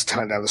quest to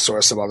hunt down the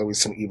source of all the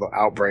recent evil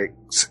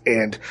outbreaks.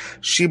 And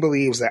she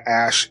believes that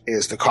Ash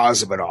is the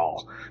cause of it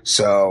all.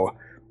 So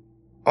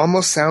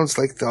almost sounds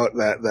like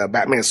the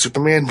Batman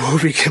Superman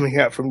movie coming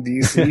out from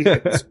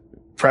DC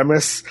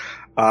premise.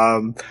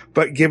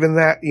 But given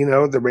that, you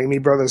know, the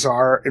Raimi brothers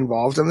are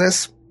involved in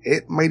this,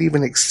 it might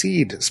even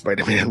exceed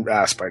Superman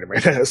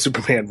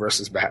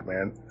versus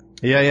Batman.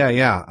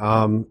 Yeah.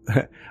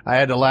 I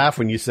had to laugh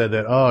when you said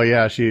that. Oh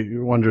yeah, she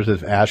wonders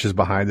if Ash is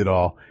behind it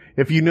all.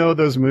 If you know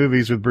those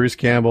movies with Bruce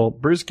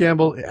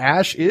Campbell,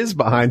 Ash is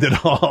behind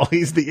it all.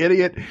 He's the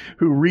idiot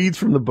who reads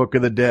from the Book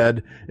of the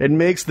Dead and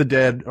makes the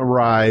dead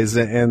arise,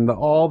 and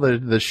all the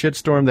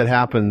shitstorm that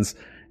happens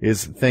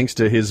is thanks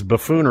to his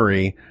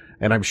buffoonery.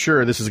 And I'm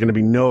sure this is going to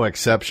be no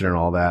exception in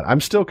all that.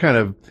 I'm still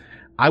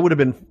I would have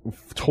been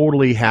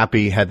totally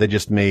happy had they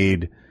just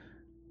made,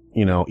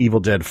 you know, Evil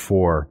Dead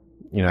 4,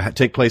 you know,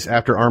 take place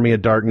after Army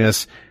of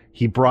Darkness.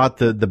 He brought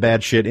the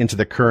bad shit into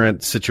the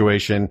current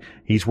situation.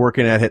 He's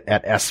working at it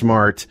at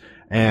S-Mart,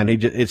 and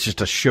it's just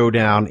a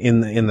showdown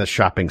in the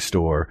shopping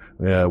store,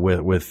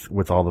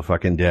 with all the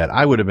fucking dead.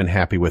 I would have been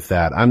happy with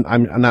that.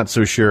 I'm not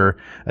so sure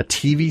a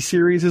TV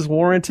series is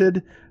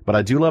warranted, but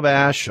I do love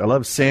Ash. I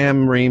love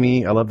Sam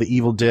Raimi. I love the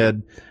Evil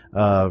Dead,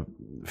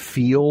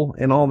 feel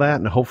and all that.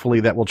 And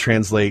hopefully that will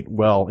translate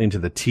well into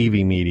the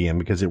TV medium,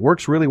 because it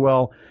works really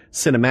well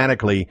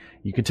cinematically.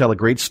 You can tell a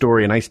great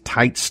story, a nice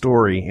tight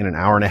story in an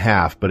hour and a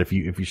half. But if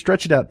you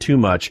stretch it out too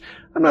much,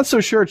 I'm not so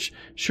sure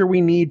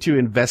we need to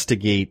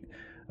investigate.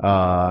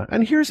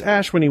 And here's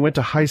Ash when he went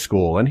to high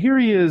school, and here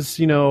he is,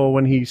 you know,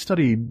 when he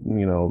studied,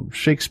 you know,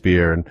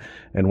 Shakespeare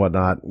and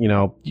whatnot. You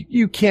know,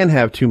 you can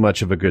have too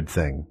much of a good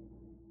thing.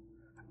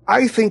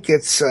 I think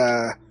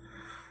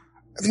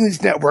I think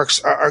these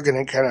networks are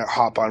going to kind of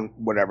hop on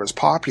whatever's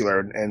popular,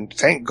 and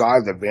thank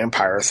God the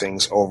vampire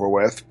thing's over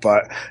with.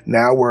 But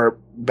now we're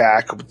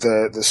back with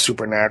the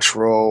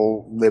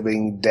supernatural,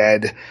 living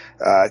dead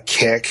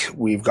kick.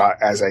 We've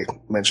got, as I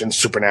mentioned,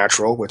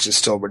 Supernatural, which is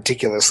still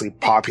ridiculously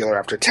popular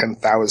after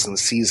 10,000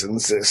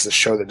 seasons. It's the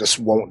show that just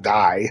won't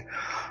die.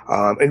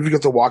 And we've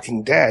got The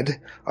Walking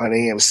Dead on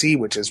AMC,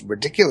 which is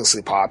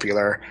ridiculously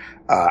popular.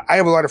 I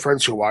have a lot of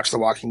friends who watch The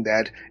Walking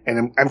Dead,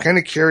 and I'm kind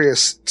of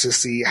curious to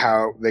see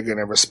how they're going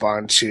to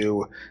respond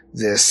to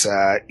this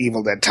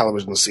Evil Dead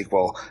television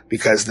sequel,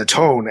 because the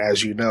tone,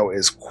 as you know,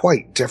 is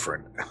quite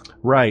different.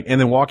 Right. And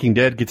then Walking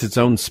Dead gets its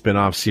own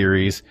spin-off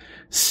series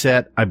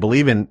set, I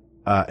believe, in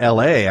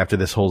LA after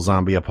this whole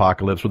zombie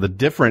apocalypse, with a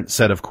different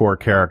set of core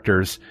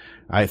characters.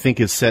 I think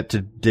it's set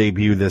to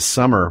debut this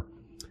summer.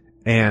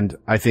 And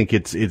I think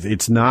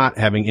it's not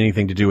having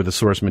anything to do with the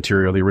source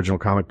material, the original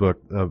comic book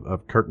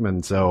of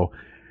Kirkman. So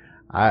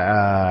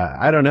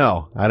I don't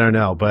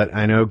know, but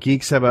I know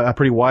geeks have a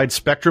pretty wide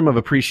spectrum of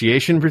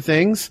appreciation for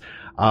things.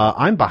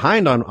 I'm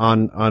behind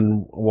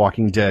on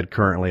Walking Dead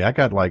currently. I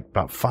got like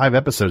about 5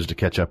 episodes to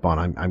catch up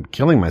on. I'm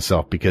killing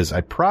myself because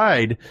I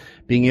pride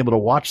being able to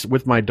watch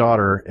with my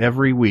daughter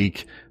every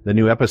week the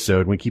new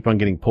episode. We keep on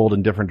getting pulled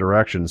in different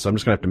directions. So I'm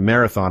just going to have to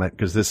marathon it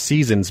because this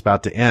season's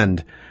about to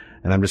end.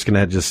 And I'm just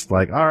going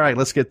to all right,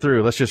 let's get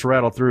through. Let's just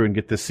rattle through and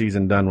get this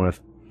season done with.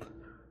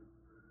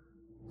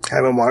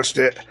 Haven't watched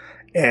it.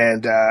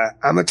 And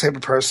I'm the type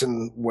of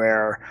person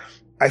where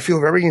I feel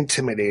very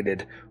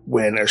intimidated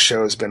when a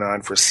show's been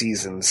on for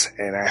seasons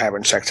and I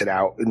haven't checked it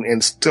out.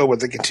 And still with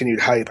the continued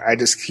hype, I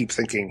just keep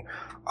thinking,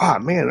 oh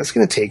man, it's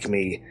going to take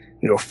me,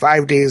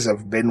 5 days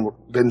of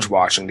binge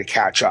watching to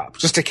catch up,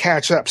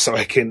 so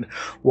I can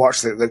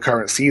watch the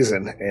current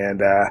season.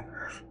 And,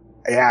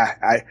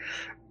 I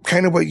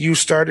kind of what you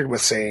started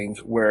with saying,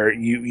 where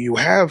you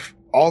have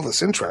all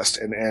this interest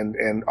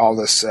and all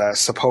this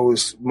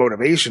supposed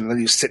motivation, and then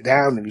you sit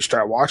down and you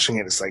start watching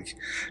it. It's like,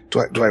 do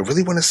I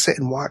really want to sit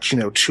and watch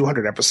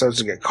 200 episodes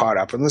to get caught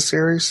up in the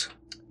series?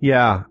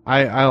 Yeah,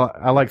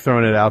 I like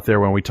throwing it out there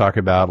when we talk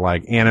about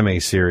like anime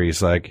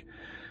series.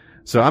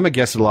 So I'm a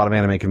guest at a lot of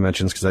anime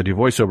conventions because I do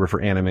voiceover for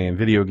anime and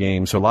video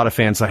games. So a lot of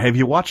fans say, have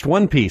you watched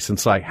One Piece? And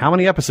it's like, how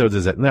many episodes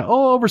is it? And they're,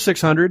 over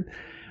 600.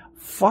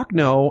 Fuck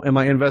no. Am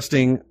I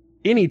investing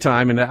any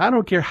time in that? I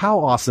don't care how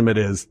awesome it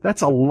is.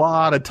 That's a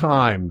lot of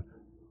time.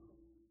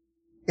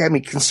 Yeah, I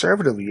mean,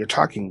 conservatively, you're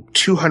talking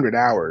 200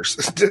 hours.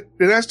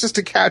 That's just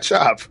to catch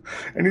up.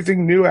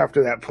 Anything new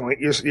after that point,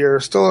 you're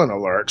still in a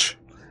lurch.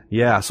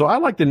 Yeah, so I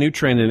like the new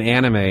trend in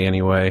anime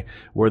anyway,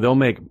 where they'll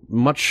make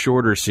much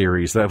shorter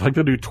series. They'll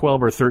do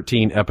 12 or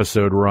 13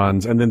 episode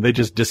runs, and then they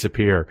just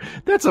disappear.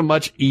 That's a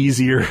much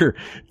easier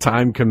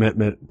time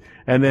commitment.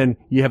 And then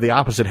you have the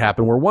opposite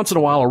happen, where once in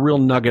a while a real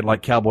nugget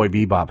like Cowboy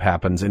Bebop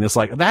happens, and it's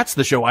like, that's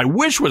the show I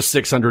wish was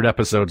 600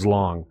 episodes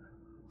long.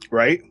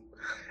 Right?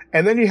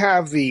 And then you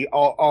have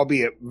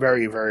albeit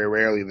very, very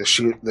rarely, the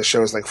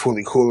shows like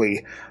Fooly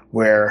Cooly,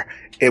 where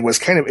it was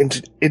kind of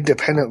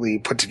independently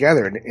put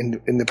together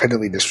and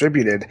independently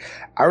distributed.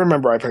 I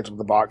remember I picked up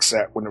the box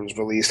set when it was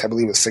released. I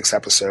believe it was 6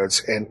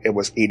 episodes, and it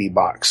was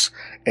 $80.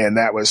 And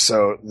that was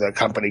so the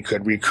company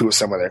could recoup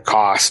some of their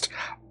cost.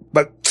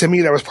 But to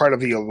me, that was part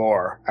of the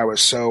allure. I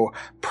was so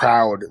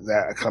proud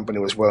that a company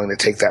was willing to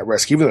take that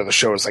risk, even though the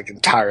show was like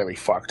entirely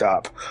fucked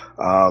up.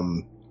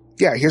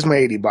 Yeah, here's my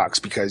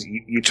 $80 because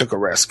you took a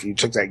risk. You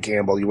took that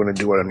gamble. You want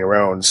to do it on your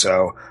own.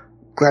 So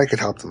glad I could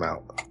help them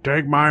out.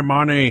 Take my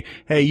money.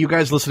 Hey, you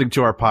guys listening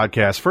to our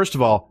podcast, first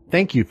of all,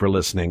 thank you for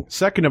listening.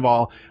 Second of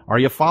all, are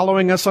you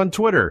following us on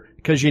Twitter?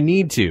 Because you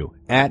need to,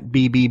 at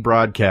BB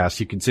Broadcast.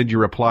 You can send your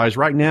replies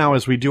right now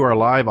as we do our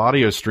live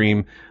audio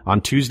stream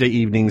on Tuesday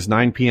evenings,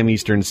 9 p.m.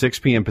 Eastern, 6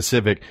 p.m.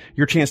 Pacific.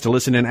 Your chance to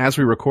listen in as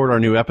we record our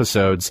new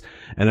episodes.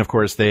 And of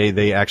course,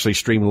 they actually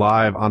stream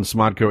live on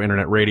Smodco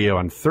Internet Radio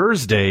on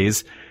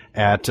Thursdays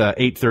at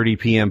 8:30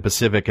 p.m.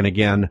 Pacific, and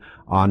again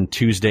on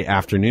Tuesday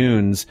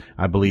afternoons,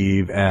 I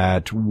believe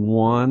at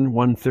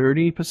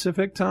 1:30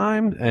 Pacific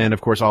time. And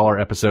of course, all our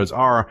episodes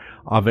are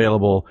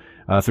available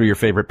through your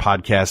favorite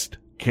podcast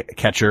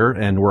catcher,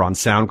 and we're on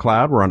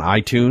SoundCloud, we're on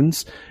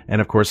iTunes, and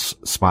of course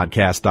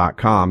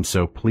Smodcast.com.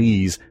 So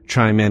please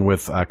chime in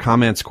with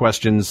comments,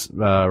 questions,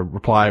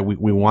 reply.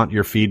 We want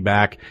your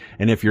feedback.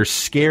 And if you're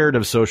scared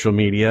of social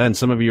media, and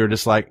some of you are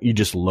just like, you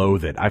just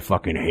loathe it, I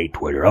fucking hate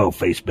Twitter,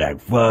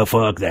 Facebook,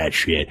 fuck that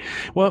shit,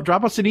 well,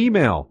 drop us an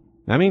email.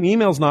 I mean,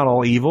 email's not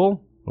all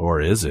evil, or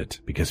is it?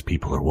 Because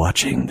people are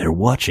watching. They're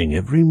watching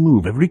every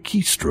move, every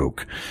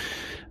keystroke.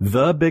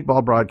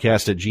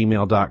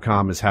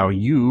 TheBigBallBroadcast@gmail.com is how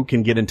you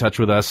can get in touch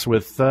with us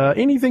with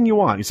anything you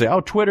want. You say,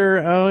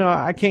 Twitter,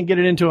 I can't get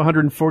it into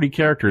 140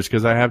 characters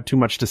because I have too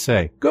much to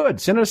say. Good.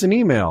 Send us an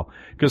email.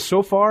 Because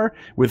so far,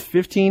 with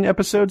 15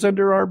 episodes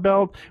under our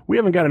belt, we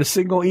haven't gotten a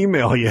single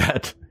email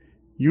yet.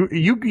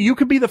 You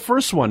could be the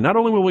first one. Not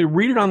only will we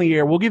read it on the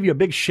air, we'll give you a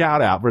big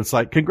shout out where it's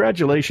like,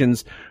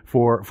 congratulations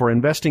for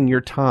investing your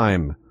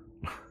time.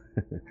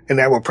 And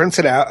I will print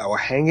it out, I will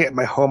hang it in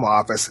my home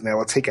office, and I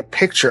will take a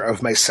picture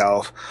of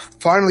myself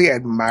fondly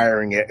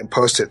admiring it and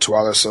post it to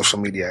all our social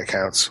media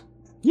accounts.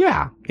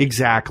 Yeah,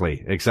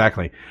 exactly.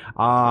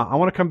 I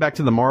want to come back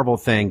to the Marvel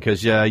thing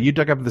because you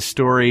dug up the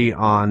story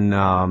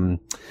on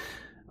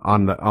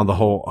the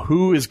whole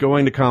who is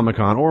going to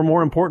Comic-Con, or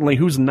more importantly,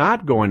 who's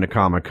not going to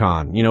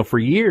Comic-Con. For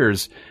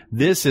years,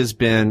 this has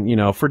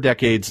been, for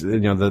decades,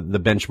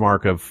 the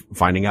benchmark of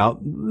finding out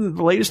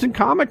the latest in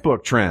comic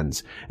book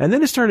trends. And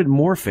then it started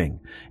morphing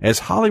as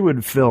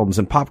Hollywood films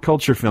and pop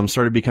culture films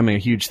started becoming a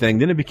huge thing.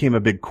 Then it became a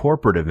big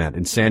corporate event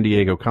in San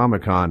Diego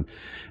Comic-Con.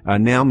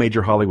 Now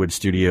major Hollywood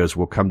studios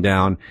will come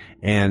down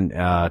and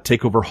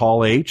take over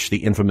Hall H,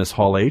 the infamous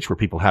Hall H, where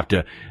people have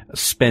to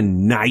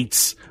spend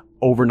nights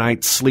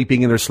overnight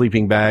sleeping in their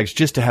sleeping bags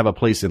just to have a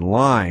place in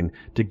line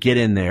to get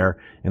in there,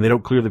 and they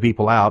don't clear the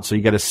people out. So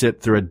you got to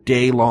sit through a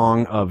day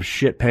long of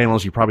shit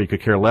panels you probably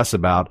could care less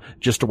about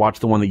just to watch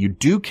the one that you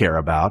do care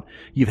about.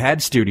 You've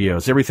had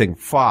studios, everything,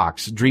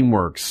 Fox,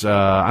 DreamWorks,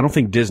 I don't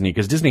think Disney,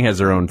 because Disney has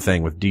their own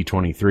thing with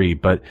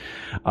D23, but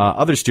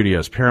other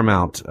studios,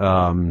 Paramount,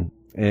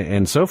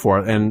 and so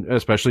forth, and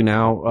especially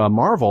now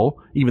Marvel,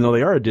 even though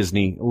they are a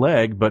Disney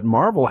leg, but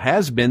Marvel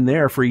has been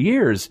there for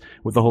years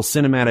with the whole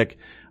cinematic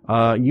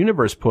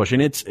universe push,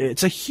 and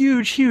it's a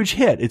huge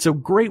hit. It's a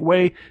great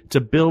way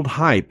to build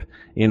hype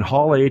in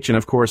Hall H, and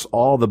of course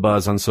all the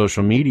buzz on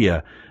social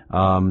media.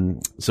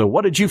 So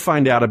what did you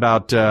find out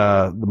about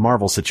the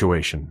Marvel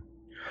situation?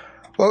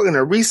 Well, in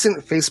a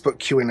recent Facebook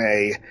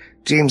Q&A,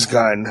 James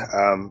Gunn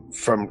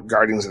from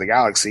Guardians of the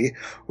Galaxy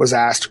was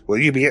asked, will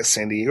you be at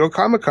San Diego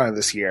Comic-Con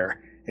this year?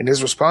 And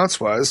his response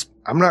was,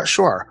 I'm not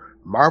sure.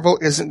 Marvel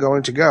isn't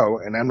going to go,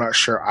 and I'm not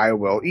sure I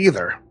will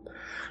either.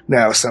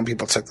 Now, some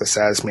people took this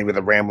as maybe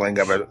the rambling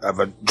of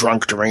a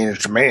drunk,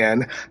 deranged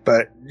man,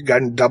 but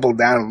Gunn doubled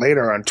down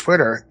later on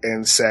Twitter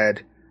and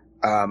said,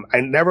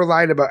 I never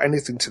lied about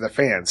anything to the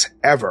fans,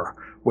 ever,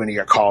 when he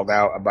got called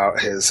out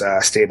about his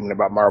statement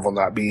about Marvel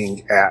not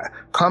being at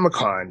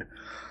Comic-Con.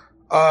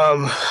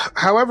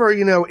 However,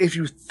 if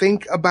you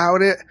think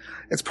about it,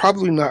 it's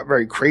probably not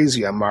very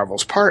crazy on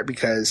Marvel's part,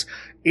 because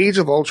Age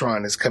of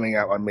Ultron is coming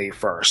out on May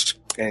 1st,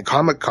 and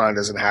Comic-Con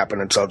doesn't happen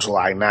until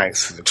July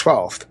 9th through the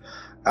 12th.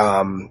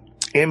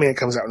 Ant-Man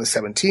comes out on the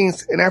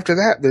 17th, and after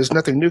that, there's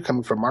nothing new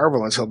coming from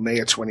Marvel until May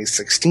of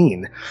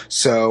 2016.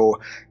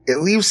 So it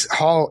leaves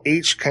Hall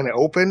H kind of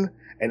open,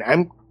 and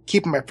I'm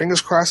keeping my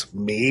fingers crossed,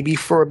 maybe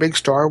for a big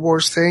Star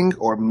Wars thing,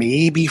 or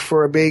maybe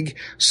for a big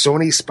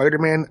Sony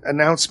Spider-Man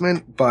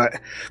announcement, but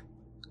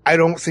I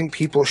don't think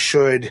people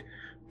should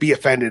be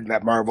offended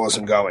that Marvel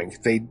isn't going.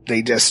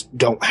 They just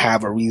don't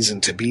have a reason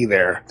to be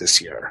there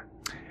this year.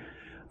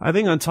 I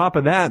think on top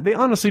of that, they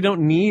honestly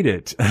don't need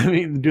it. I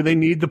mean, do they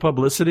need the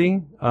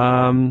publicity?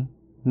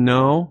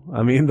 No.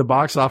 I mean, the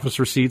box office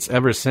receipts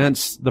ever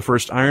since the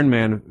first Iron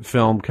Man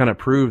film kind of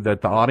proved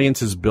that the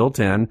audience is built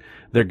in.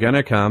 They're going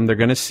to come. They're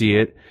going to see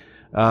it.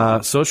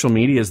 Social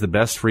media is the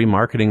best free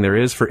marketing there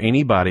is for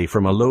anybody,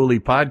 from a lowly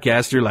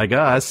podcaster like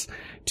us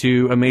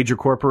to a major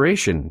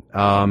corporation.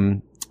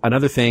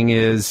 Another thing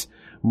is,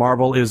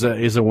 Marvel is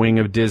a wing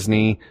of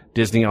Disney.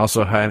 Disney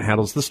also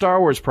handles the Star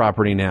Wars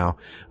property now.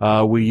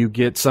 Will you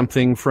get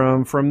something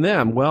from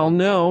them? Well,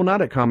 no,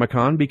 not at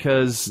Comic-Con,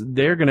 because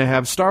they're going to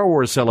have Star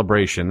Wars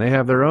Celebration. They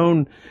have their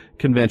own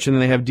convention,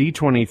 and they have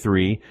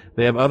D23.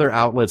 They have other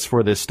outlets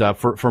for this stuff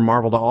for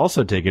Marvel to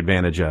also take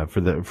advantage of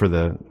for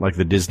the like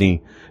the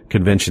Disney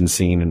convention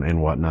scene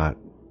and whatnot.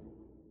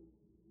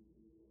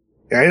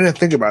 Yeah, I didn't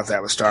think about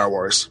that with Star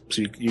Wars.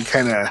 So you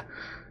kind of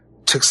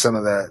took some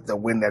of the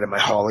wind out of my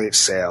Hall H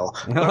sail.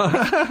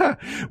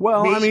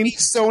 Well, maybe I mean,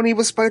 Sony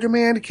with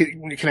Spider-Man.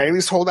 Can I at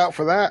least hold out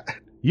for that?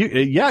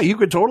 You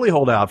could totally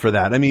hold out for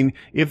that. I mean,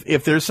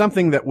 if there's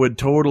something that would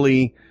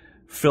totally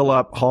fill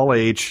up Hall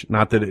H,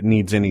 not that it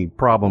needs any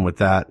problem with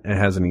that, it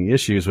has any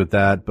issues with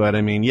that, but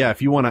I mean, yeah,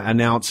 if you want to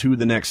announce who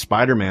the next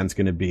Spider-Man's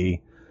going to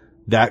be,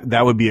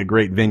 that would be a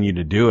great venue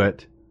to do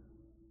it.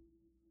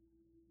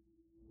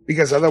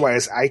 Because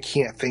otherwise, I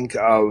can't think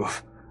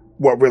of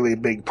what really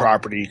big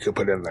property you could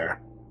put in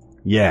there.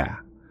 Yeah.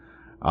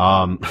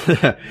 I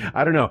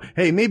don't know.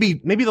 Hey, maybe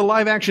the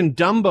live action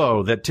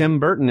Dumbo that Tim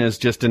Burton has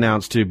just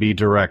announced to be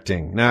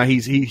directing. Now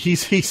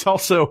he's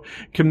also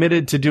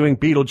committed to doing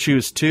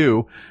Beetlejuice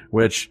 2,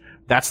 which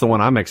that's the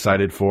one I'm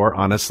excited for,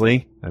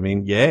 honestly. I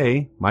mean,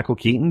 yay. Michael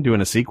Keaton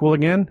doing a sequel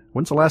again?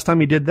 When's the last time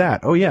he did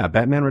that? Oh yeah,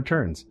 Batman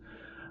Returns.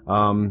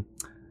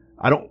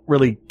 I don't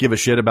really give a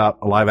shit about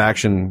a live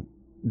action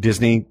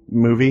Disney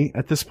movie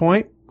at this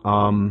point.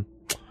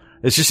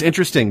 It's just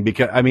interesting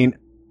because, I mean,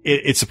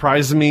 it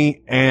surprises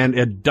me and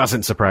it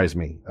doesn't surprise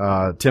me.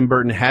 Tim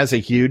Burton has a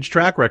huge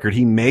track record.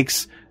 He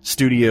makes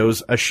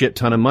studios a shit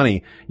ton of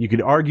money. You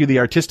could argue the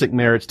artistic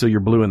merits till you're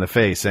blue in the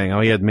face, saying,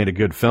 oh, he hadn't made a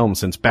good film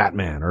since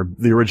Batman or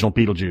the original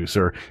Beetlejuice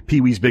or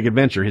Pee-wee's Big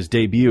Adventure, his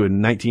debut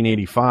in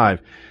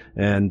 1985.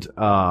 And,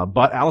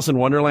 but Alice in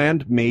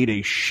Wonderland made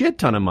a shit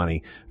ton of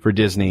money for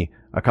Disney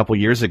a couple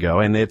years ago,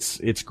 and it's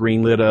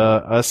greenlit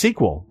a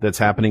sequel that's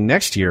happening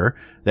next year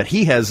that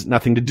he has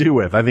nothing to do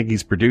with. I think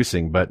he's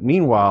producing, but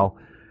meanwhile,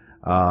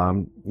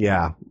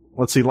 yeah,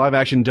 let's see, live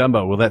action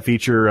Dumbo. Will that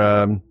feature,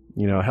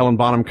 Helen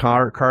Bonham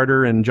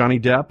Carter and Johnny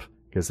Depp?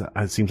 Because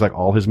it seems like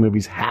all his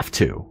movies have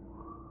to.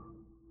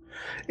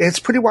 It's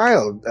pretty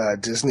wild.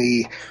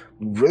 Disney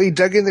really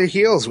dug in their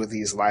heels with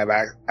these live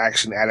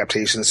action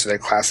adaptations to their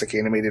classic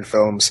animated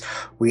films.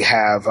 We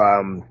have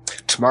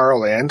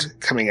Tomorrowland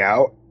coming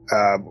out,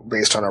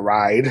 based on a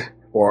ride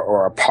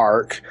or a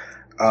park.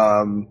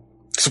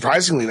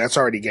 Surprisingly, that's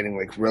already getting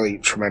like really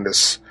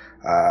tremendous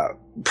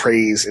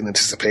praise and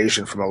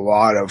anticipation from a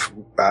lot of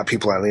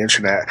people on the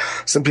internet.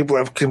 Some people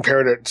have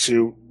compared it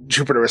to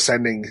Jupiter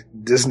Ascending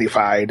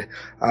Disney-fied,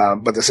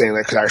 but they're saying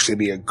that could actually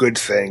be a good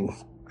thing.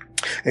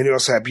 And you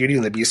also have Beauty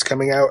and the Beast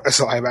coming out as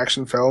a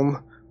live-action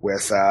film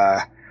with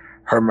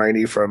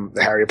Hermione from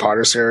the Harry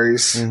Potter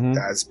series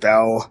as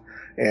Belle.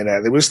 And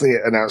they recently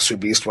announced who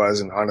Beast was,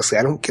 and honestly,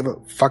 I don't give a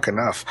fuck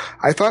enough.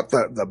 I thought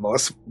the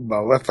most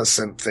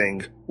Maleficent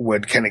thing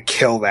would kind of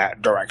kill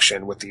that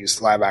direction with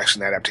these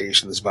live-action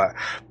adaptations, but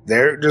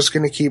they're just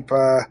going to keep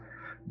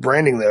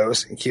branding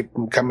those and keep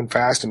them coming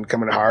fast and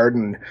coming hard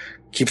and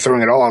keep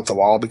throwing it all out the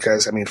wall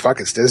because, I mean, fuck,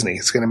 it's Disney.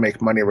 It's going to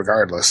make money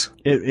regardless.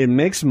 It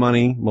makes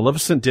money.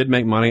 Maleficent did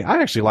make money.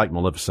 I actually like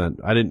Maleficent.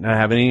 I didn't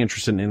have any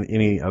interest in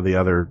any of the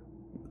other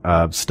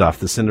stuff,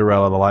 the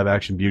Cinderella, the live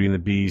action Beauty and the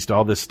Beast,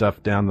 all this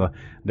stuff down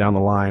the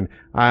line.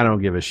 I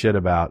don't give a shit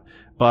about,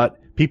 but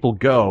people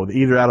go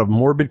either out of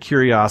morbid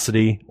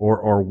curiosity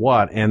or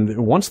what.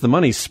 And once the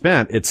money's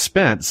spent, it's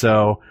spent.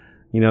 So,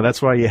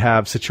 that's why you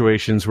have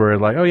situations where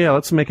like, oh yeah,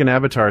 let's make an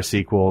Avatar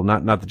sequel,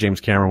 not the James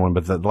Cameron one,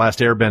 but the Last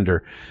Airbender,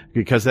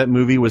 because that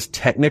movie was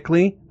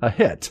technically a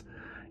hit.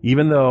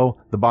 Even though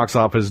the box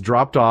office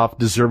dropped off,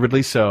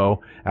 deservedly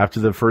so, after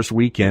the first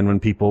weekend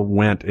when people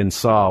went and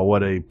saw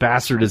what a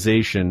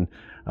bastardization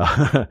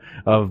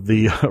of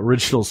the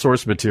original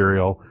source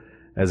material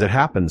as it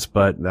happens.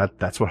 But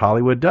that's what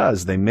Hollywood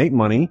does. They make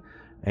money,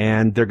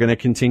 and they're going to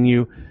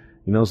continue,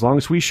 as long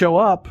as we show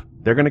up,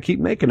 they're going to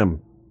keep making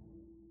them.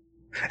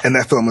 And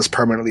that film is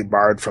permanently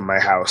barred from my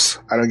house.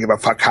 I don't give a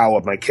fuck how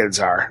old my kids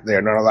are. They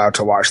are not allowed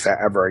to watch that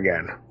ever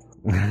again.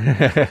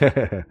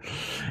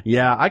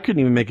 Yeah, I couldn't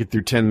even make it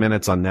through 10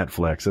 minutes on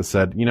Netflix. I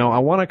said, I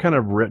want to kind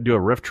of do a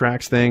Riff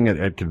Tracks thing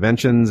at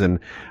conventions, and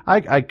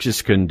I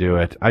just couldn't do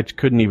it. I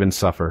couldn't even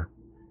suffer.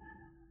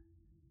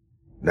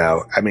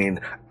 No, I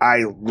mean,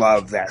 I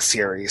love that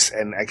series,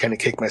 and I kind of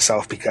kick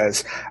myself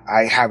because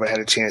I haven't had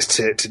a chance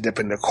to dip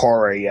into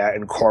Korra yet,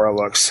 and Korra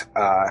looks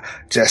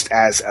just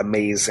as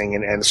amazing,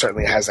 and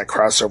certainly has that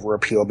crossover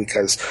appeal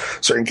because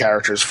certain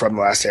characters from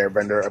The Last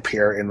Airbender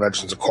appear in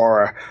Legends of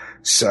Korra.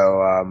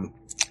 So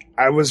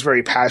I was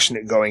very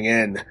passionate going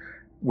in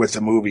with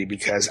the movie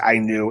because I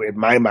knew in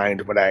my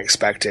mind what I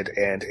expected,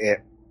 and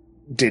it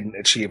didn't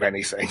achieve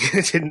anything.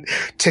 It didn't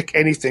tick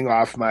anything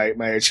off my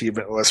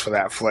achievement list for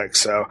that flick.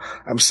 So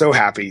I'm so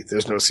happy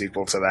there's no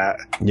sequel to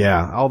that.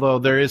 Yeah, although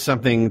there is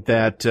something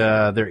that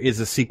there is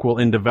a sequel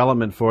in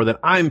development for that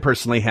I'm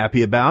personally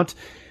happy about.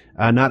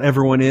 Not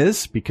everyone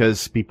is,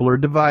 because people are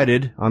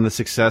divided on the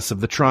success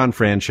of the Tron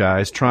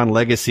franchise. Tron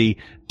Legacy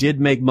did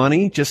make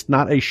money, just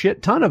not a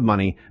shit ton of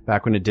money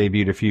back when it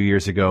debuted a few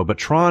years ago. But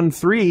Tron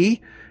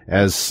 3,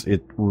 as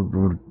it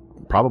would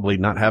probably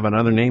not have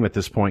another name at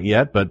this point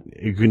yet, but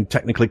you can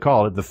technically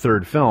call it the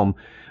third film,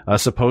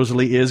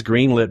 supposedly is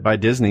greenlit by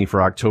Disney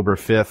for October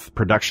 5th,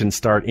 production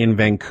start in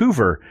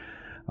Vancouver.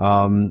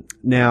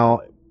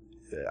 Now,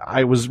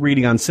 I was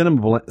reading on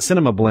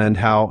Cinema Blend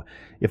how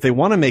if they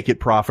want to make it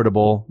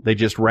profitable, they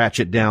just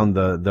ratchet down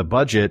the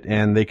budget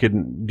and they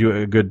could do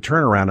a good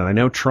turnaround. And I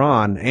know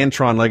Tron and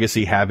Tron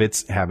Legacy have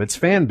its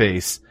fan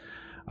base.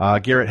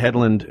 Garrett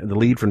Hedlund, the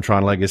lead from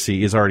Tron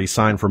Legacy, is already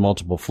signed for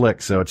multiple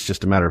flicks, so it's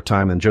just a matter of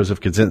time. And Joseph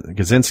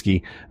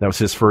Kaczynski, that was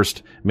his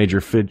first major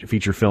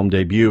feature film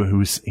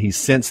debut, he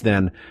since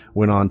then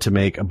went on to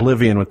make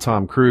Oblivion with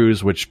Tom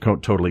Cruise, which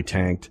totally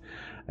tanked.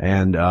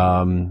 And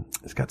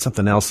it's got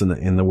something else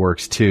in the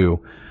works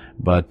too.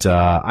 But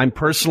I'm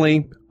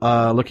personally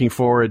looking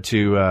forward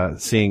to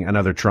seeing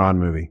another Tron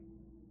movie.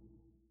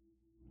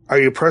 Are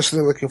you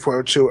personally looking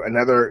forward to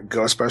another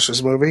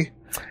Ghostbusters movie?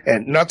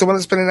 And not the one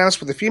that's been announced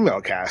with the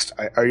female cast.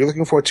 Are you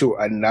looking forward to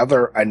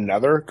another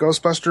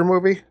Ghostbuster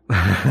movie?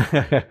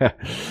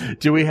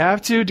 Do we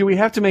have to? Do we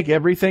have to make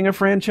everything a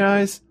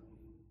franchise?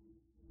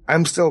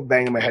 I'm still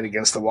banging my head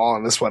against the wall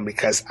on this one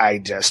because I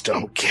just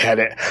don't get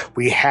it.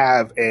 We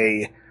have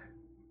a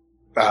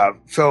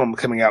film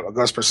coming out, a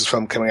Ghostbusters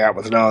film coming out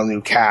with an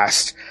all-new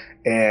cast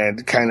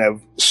and kind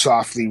of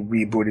softly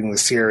rebooting the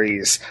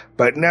series.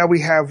 But now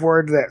we have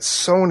word that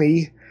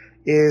Sony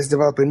is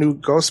developing a new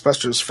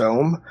Ghostbusters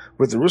film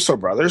with the Russo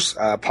brothers,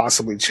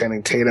 possibly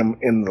Channing Tatum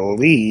in the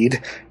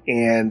lead.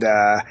 And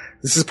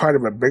this is part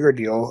of a bigger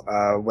deal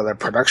with a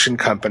production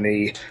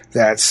company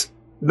that's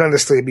not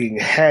necessarily being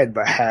head,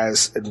 but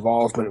has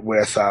involvement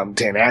with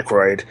Dan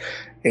Aykroyd.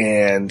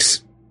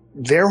 And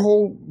their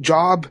whole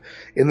job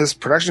in this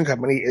production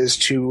company is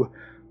to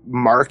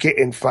market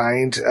and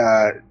find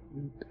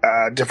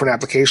different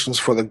applications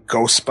for the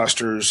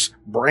Ghostbusters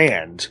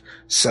brand.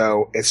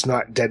 So it's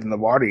not dead in the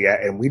water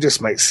yet, and we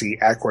just might see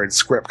Aykroyd's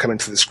script come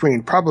into the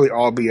screen, probably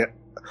albeit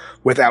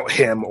without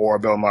him or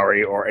Bill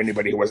Murray or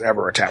anybody who was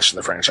ever attached to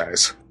the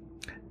franchise.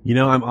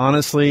 I'm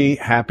honestly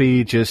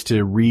happy just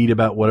to read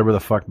about whatever the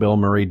fuck Bill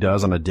Murray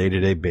does on a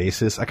day-to-day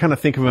basis. I kind of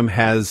think of him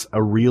as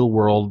a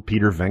real-world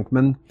Peter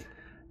Venkman.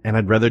 And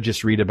I'd rather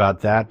just read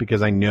about that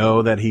because I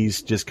know that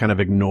he's just kind of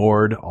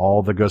ignored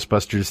all the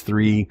Ghostbusters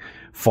 3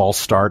 false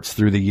starts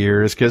through the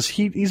years because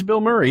he's Bill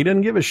Murray. He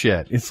doesn't give a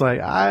shit. It's like,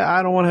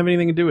 I don't want to have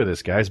anything to do with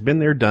this guy. He's been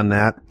there, done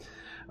that.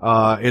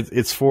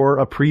 It's for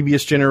a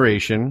previous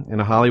generation in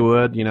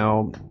Hollywood.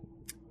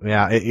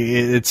 Yeah,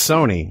 it's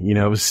Sony,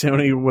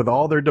 Sony with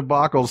all their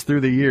debacles through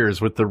the years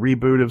with the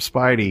reboot of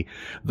Spidey,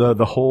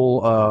 the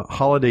whole,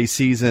 holiday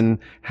season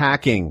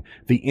hacking,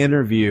 the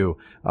interview,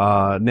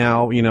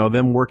 now,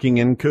 them working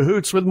in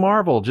cahoots with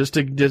Marvel just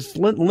to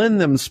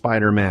lend them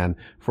Spider-Man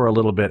for a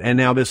little bit. And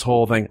now this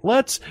whole thing,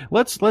 let's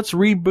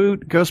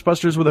reboot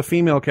Ghostbusters with a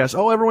female cast.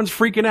 Oh, everyone's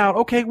freaking out.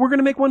 Okay, we're going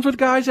to make ones with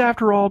guys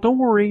after all. Don't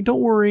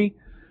worry.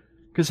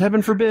 Because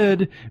heaven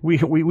forbid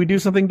we do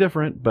something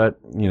different, but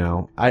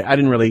I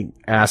didn't really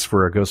ask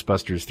for a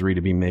Ghostbusters 3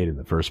 to be made in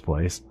the first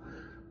place.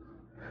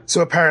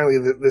 So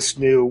apparently this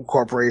new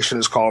corporation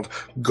is called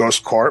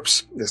Ghost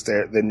Corps. It's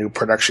the new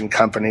production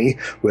company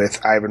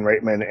with Ivan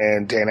Reitman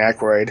and Dan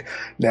Aykroyd.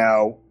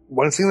 Now,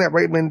 one thing that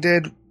Reitman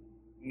did,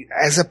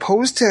 as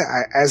opposed to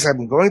as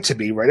I'm going to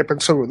be right up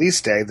until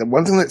release day, the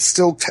one thing that's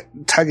still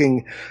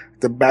tugging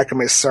the back of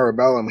my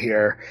cerebellum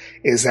here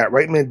is that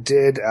Reitman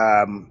did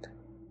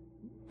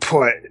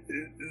put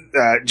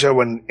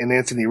Joe and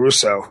Anthony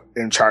Russo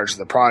in charge of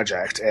the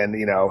project. And,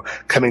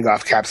 coming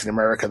off Captain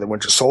America, the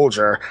Winter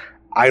Soldier,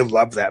 I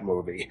love that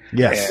movie.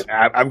 Yes. And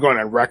I'm going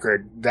on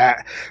record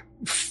that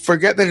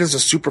forget that it's a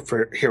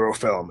superhero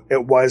film.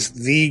 It was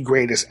the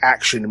greatest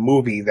action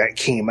movie that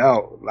came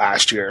out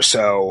last year.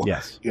 So,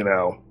 yes.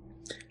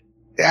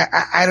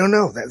 I don't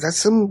know. That's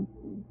some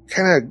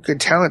kind of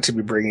good talent to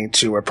be bringing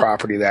to a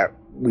property that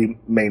we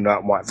may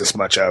not want this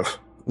much of.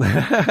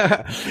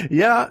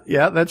 Yeah,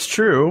 that's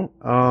true.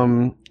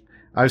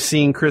 I've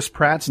seen Chris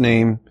Pratt's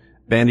name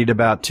bandied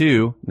about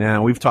too.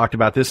 Now, we've talked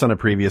about this on a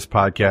previous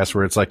podcast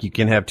where it's like you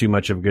can have too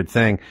much of a good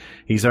thing.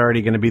 He's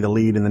already going to be the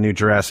lead in the new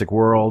Jurassic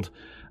World.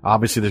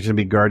 Obviously, there's going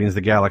to be Guardians of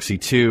the Galaxy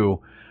 2.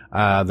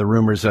 The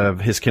rumors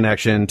of his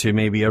connection to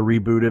maybe a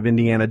reboot of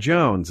Indiana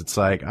Jones. It's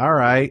like, all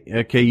right,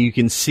 okay, you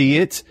can see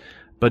it,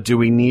 but do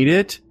we need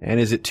it? And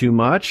is it too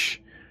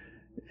much?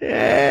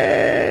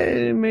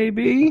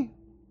 Maybe.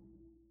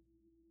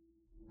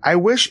 I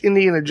wish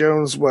Indiana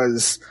Jones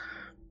was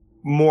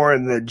more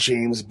in the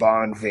James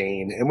Bond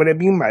vein. And what I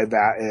mean by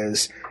that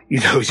is,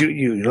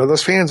 you know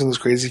those fans and those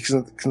crazy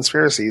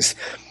conspiracies,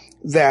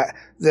 that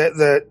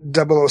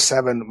the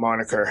 007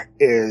 moniker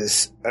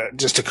is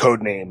just a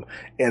code name,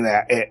 and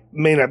that it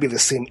may not be the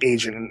same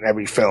agent in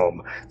every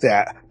film,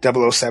 that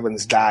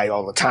 007s die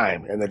all the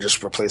time and they're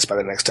just replaced by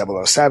the next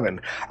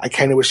 007. I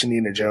kind of wish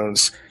Indiana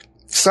Jones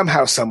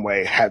somehow, some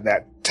way had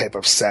that type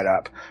of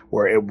setup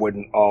where it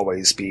wouldn't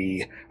always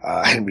be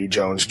Henry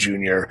Jones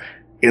Jr.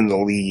 in the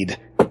lead,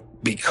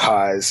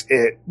 because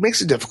it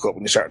makes it difficult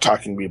when you start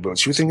talking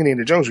reboots. You think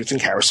Indiana Jones, you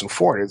think Harrison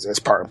Ford as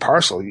part and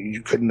parcel.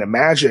 You couldn't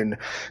imagine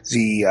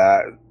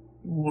the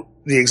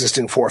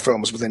existing 4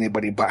 films with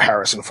anybody but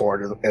Harrison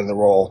Ford in the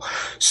role.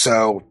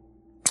 So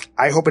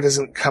I hope it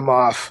doesn't come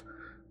off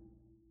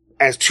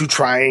as too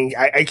trying.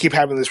 I keep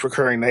having this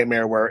recurring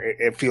nightmare where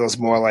it feels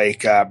more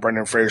like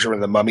Brendan Fraser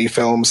in the Mummy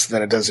films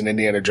than it does an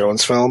Indiana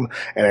Jones film,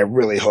 and I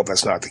really hope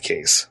that's not the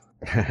case.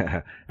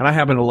 And I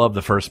happen to love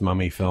the first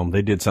Mummy film.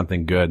 They did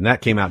something good, and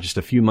that came out just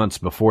a few months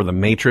before The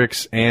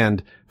Matrix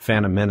and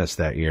Phantom Menace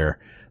that year.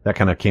 That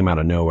kind of came out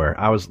of nowhere.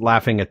 I was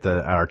laughing at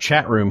our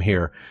chat room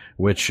here,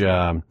 which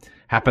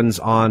happens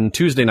on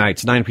Tuesday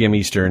nights, 9 p.m.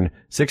 Eastern,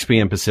 6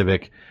 p.m.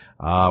 Pacific.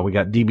 We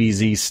got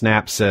DBZ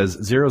Snap says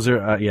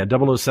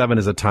 007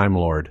 is a Time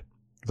Lord.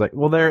 It's like,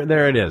 well,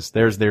 there it is.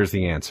 There's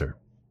the answer.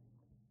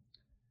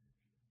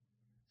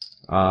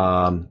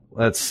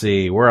 Let's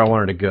see where I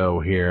wanted to go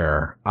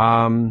here.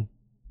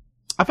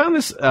 I found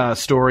this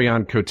story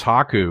on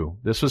Kotaku.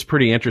 This was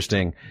pretty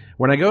interesting.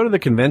 When I go to the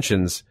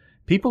conventions,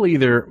 people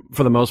either,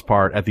 for the most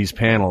part, at these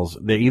panels,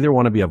 they either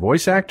want to be a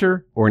voice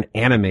actor or an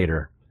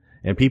animator,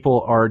 and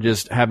people are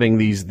just having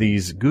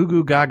these goo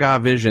goo gaga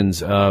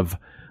visions of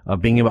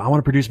being able. I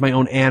want to produce my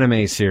own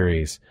anime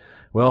series.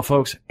 Well,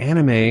 folks,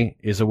 anime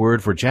is a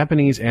word for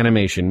Japanese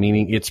animation,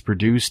 meaning it's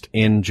produced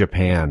in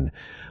Japan.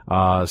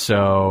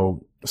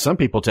 So some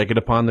people take it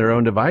upon their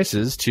own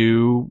devices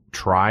to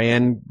try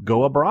and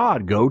go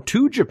abroad, go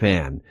to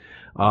Japan.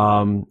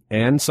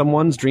 And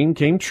someone's dream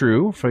came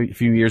true a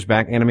few years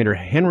back. Animator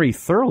Henry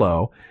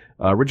Thurlow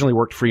originally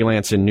worked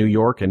freelance in New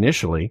York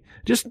initially,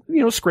 just,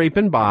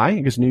 scraping by,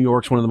 because New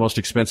York's one of the most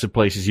expensive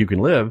places you can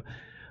live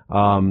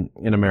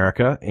in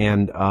America.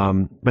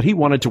 But he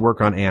wanted to work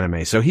on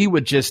anime. So he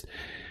would just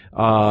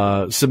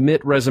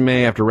submit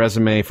resume after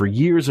resume for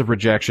years of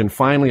rejection.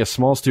 Finally, a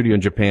small studio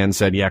in Japan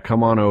said, yeah,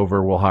 come on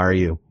over. We'll hire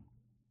you.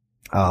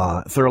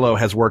 Thurlow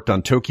has worked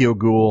on Tokyo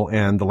Ghoul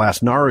and The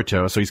Last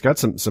Naruto. So he's got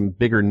some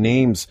bigger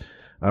names,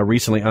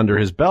 recently under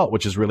his belt,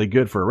 which is really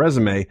good for a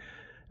resume.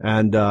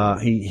 And,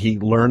 he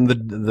learned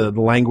the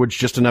language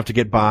just enough to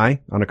get by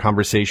on a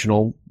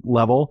conversational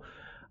level.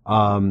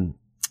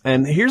 And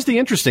here's the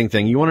interesting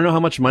thing. You want to know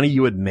how much money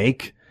you would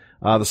make?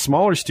 The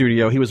smaller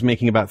studio, he was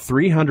making about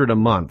 $300 a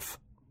month.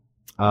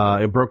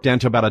 It broke down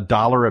to about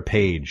 $1 a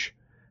page.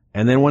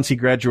 And then once he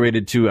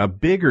graduated to a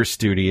bigger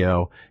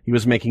studio, he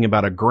was making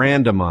about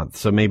 $1,000 a month.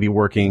 So maybe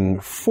working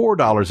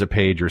 $4 a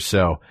page or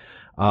so.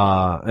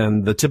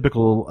 And the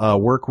typical,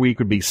 work week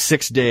would be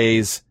 6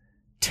 days,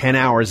 10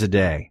 hours a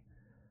day.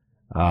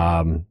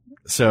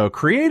 So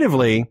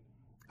creatively,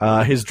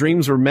 his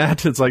dreams were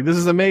met. It's like, this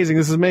is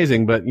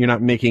amazing, but you're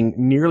not making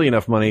nearly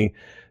enough money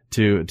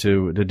to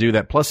do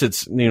that. Plus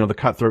it's, the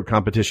cutthroat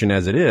competition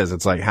as it is.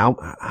 It's like, how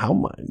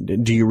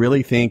do you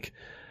really think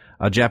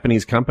a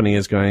Japanese company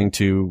is going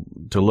to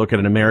look at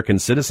an American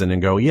citizen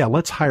and go, yeah,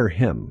 let's hire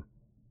him?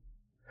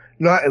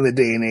 Not in the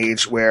day and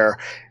age where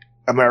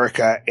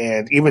America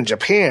and even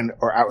Japan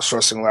are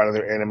outsourcing a lot of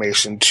their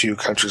animation to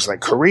countries like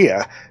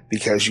Korea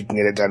because you can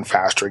get it done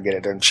faster, get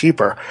it done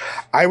cheaper.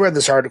 I read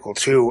this article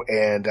too,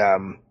 and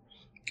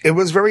it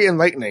was very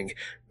enlightening.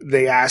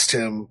 They asked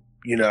him,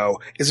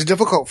 is it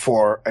difficult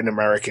for an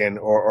American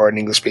or an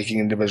English-speaking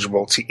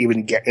individual to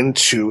even get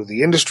into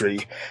the industry?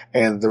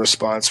 And the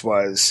response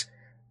was,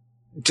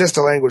 just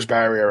the language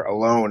barrier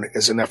alone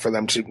is enough for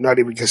them to not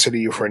even consider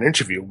you for an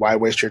interview. Why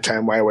waste your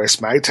time? Why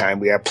waste my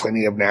time? We have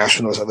plenty of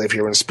nationals that live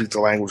here and speak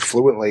the language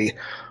fluently.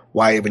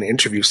 Why even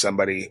interview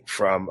somebody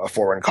from a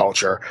foreign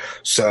culture?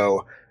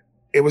 So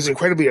it was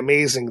incredibly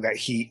amazing that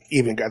he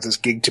even got this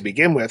gig to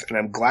begin with. And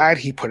I'm glad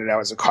he put it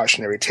out as a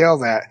cautionary tale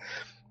that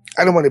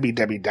I don't want to be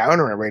Debbie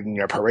Downer and raiding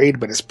your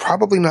parade, but it's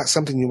probably not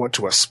something you want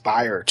to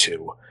aspire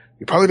to.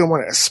 You probably don't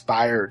want to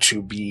aspire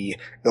to be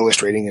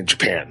illustrating in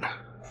Japan.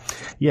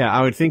 Yeah,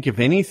 I would think if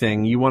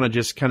anything, you want to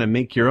just kind of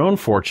make your own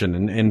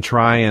fortune and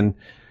try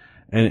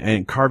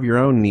and carve your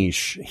own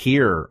niche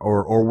here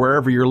or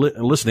wherever you're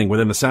listening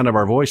within the sound of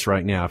our voice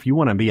right now. If you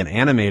want to be an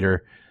animator,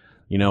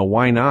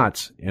 why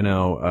not,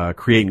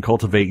 create and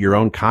cultivate your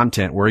own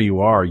content where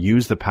you are,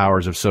 use the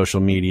powers of social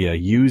media,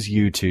 use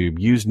YouTube,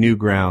 use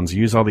Newgrounds,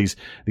 use all these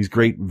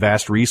great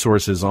vast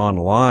resources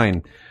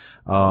online.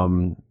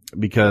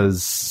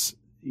 Because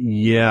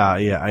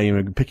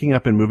picking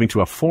up and moving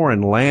to a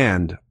foreign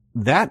land,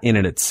 that in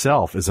and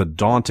itself is a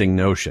daunting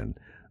notion.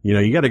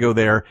 You got to go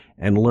there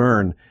and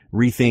learn,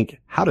 rethink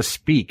how to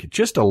speak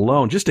just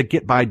to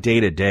get by day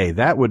to day.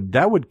 That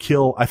would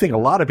kill, I think, a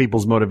lot of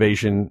people's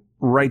motivation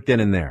right then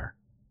and there.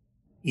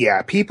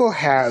 Yeah, people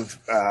have,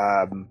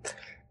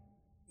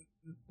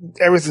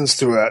 everything's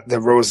through the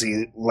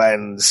rosy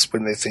lens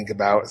when they think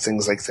about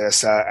things like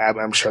this.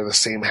 I'm sure the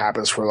same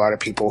happens for a lot of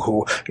people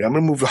who, I'm going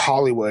to move to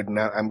Hollywood and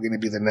I'm going to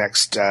be the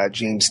next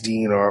James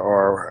Dean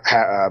or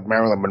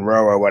Marilyn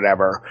Monroe or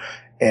whatever.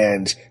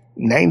 And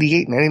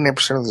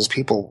 99% of those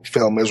people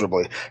fail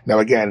miserably. Now,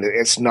 again,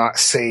 it's not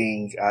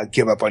saying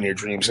give up on your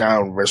dreams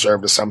now and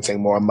reserve to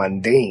something more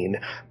mundane,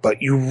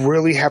 but you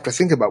really have to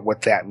think about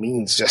what that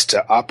means just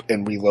to up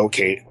and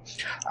relocate.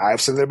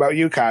 I've said that about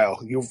you, Kyle.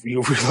 You've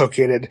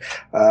relocated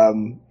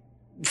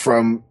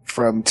from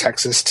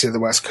Texas to the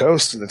West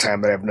Coast in the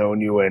time that I've known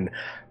you, and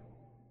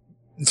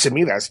to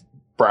me, that's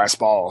brass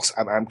balls.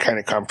 I'm kind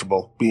of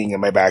comfortable being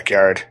in my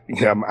backyard.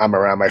 I'm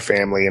around my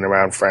family and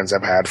around friends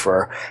I've had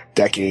for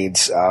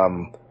decades.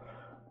 So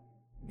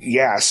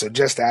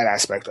just that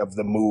aspect of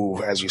the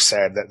move, as you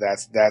said,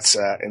 that's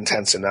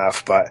intense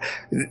enough. But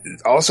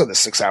also the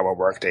 6-hour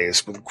work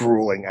days with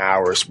grueling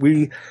hours.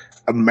 We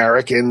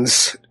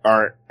Americans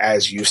aren't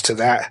as used to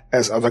that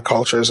as other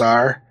cultures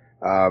are.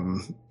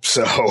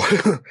 So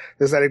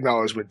there's that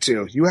acknowledgement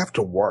too. You have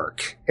to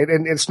work,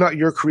 and it's not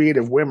your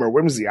creative whim or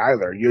whimsy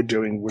either. You're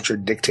doing what you're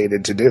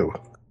dictated to do.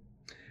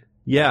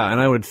 Yeah.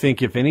 And I would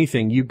think if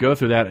anything, you go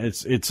through that,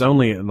 it's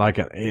only like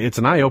it's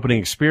an eye-opening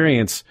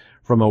experience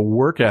from a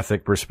work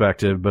ethic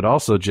perspective, but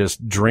also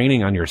just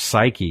draining on your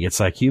psyche. It's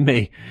like you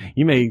may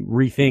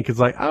rethink. It's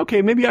like,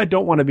 okay, maybe I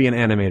don't want to be an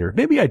animator.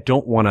 Maybe I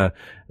don't want to,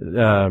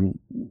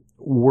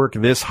 work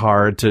this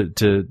hard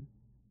to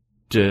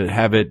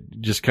have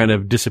it just kind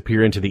of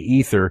disappear into the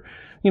ether,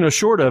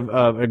 short of,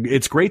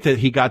 it's great that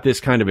he got this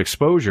kind of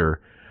exposure.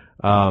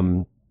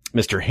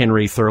 Mr.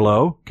 Henry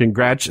Thurlow,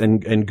 congrats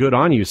and good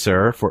on you,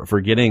 sir,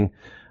 for getting,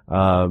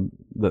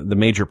 the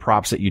major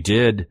props that you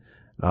did,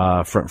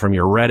 from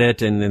your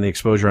Reddit and then the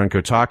exposure on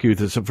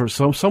Kotaku. For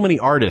so many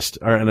artists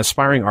or an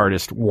aspiring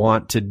artist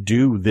want to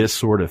do this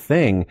sort of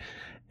thing.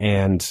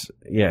 And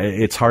yeah,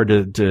 it's hard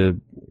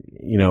to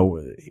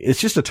it's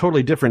just a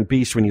totally different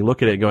beast when you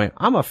look at it going,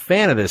 I'm a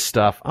fan of this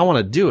stuff. I want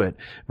to do it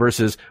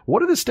versus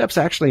what are the steps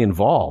actually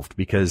involved?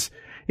 Because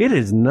it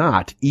is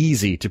not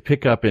easy to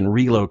pick up and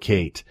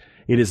relocate.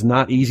 It is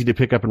not easy to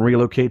pick up and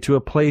relocate to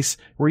a place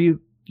where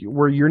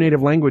your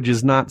native language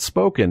is not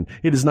spoken.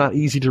 It is not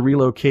easy to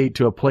relocate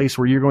to a place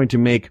where you're going to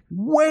make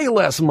way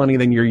less money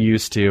than you're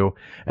used to.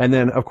 And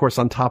then, of course,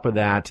 on top of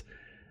that,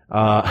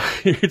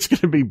 it's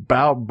going to be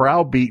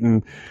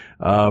browbeaten,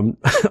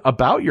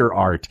 about your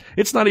art.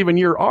 It's not even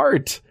your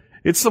art.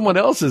 It's someone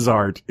else's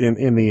art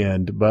in the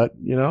end. But,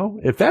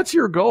 if that's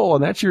your goal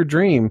and that's your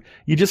dream,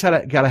 you just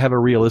got to have a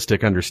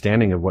realistic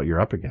understanding of what you're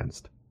up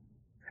against.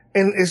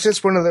 And it's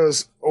just one of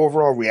those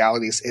overall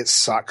realities. It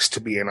sucks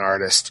to be an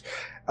artist.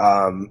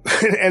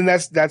 And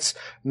that's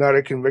not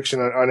a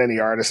conviction on any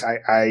artist.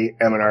 I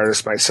am an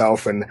artist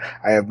myself, and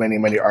I have many,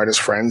 many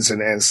artist friends,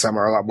 and some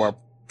are a lot more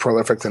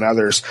prolific than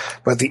others,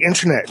 but the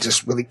internet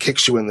just really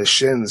kicks you in the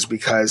shins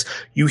because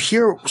you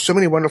hear so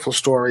many wonderful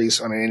stories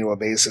on an annual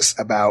basis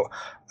about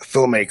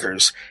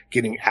filmmakers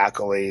getting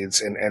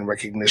accolades and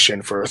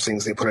recognition for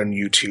things they put on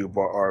YouTube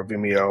or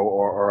Vimeo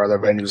or other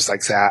venues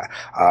like that.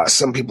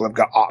 Some people have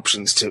got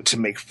options to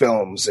make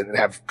films and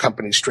have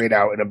companies straight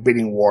out in a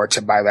bidding war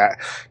to buy that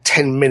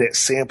 10-minute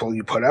sample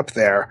you put up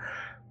there.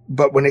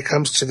 But when it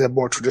comes to the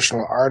more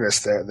traditional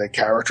artists, the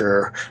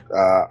character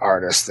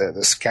artists,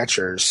 the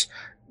sketchers,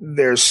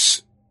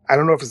 I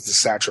don't know if it's the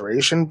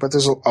saturation, but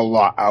there's a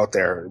lot out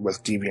there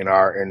with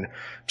DeviantArt and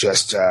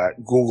just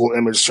Google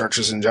image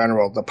searches in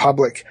general. The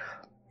public,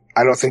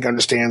 I don't think,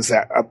 understands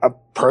that a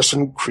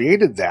person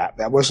created that.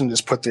 That wasn't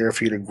just put there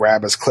for you to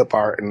grab as clip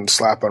art and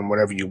slap on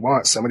whatever you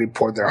want. Somebody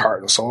poured their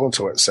heart and soul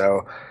into it.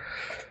 So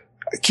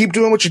keep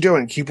doing what you're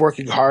doing. Keep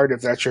working hard.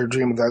 If that's your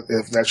dream,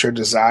 if that's your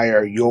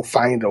desire, you'll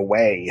find a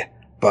way.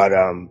 But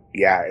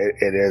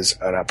it is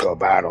an uphill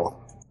battle.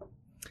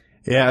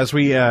 Yeah, as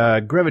we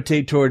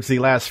gravitate towards the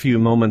last few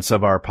moments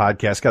of our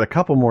podcast, got a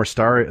couple more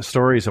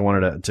stories I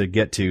wanted to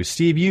get to.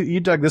 Steve, you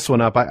dug this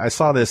one up. I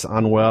saw this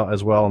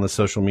as well on the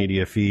social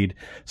media feed.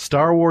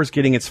 Star Wars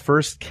getting its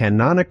first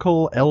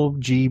canonical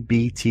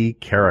LGBT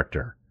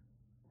character.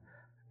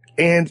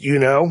 And,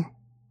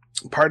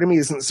 part of me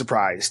isn't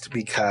surprised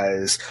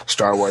because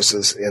Star Wars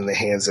is in the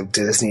hands of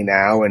Disney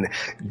now, and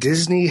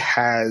Disney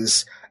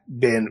has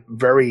been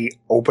very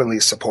openly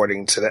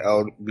supporting to the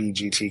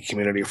LGBT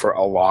community for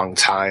a long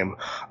time.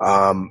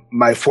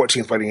 My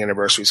 14th wedding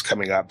anniversary is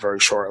coming up very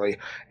shortly.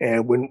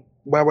 And when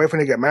my wife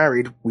and I got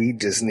married, we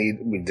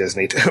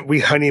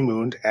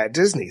honeymooned at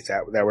Disney.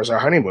 That was our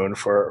honeymoon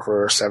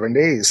for 7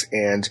 days.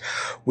 And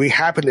we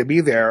happened to be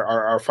there.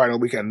 Our final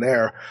weekend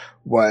there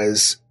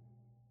was,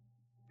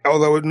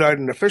 although not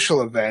an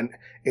official event,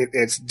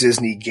 it's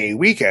Disney Gay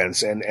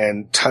Weekends,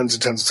 and tons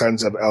of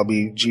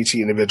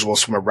LGBT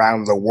individuals from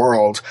around the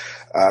world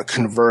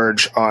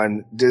converge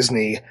on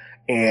Disney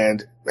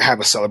and have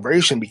a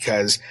celebration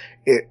because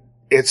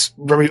it's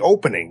very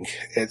opening.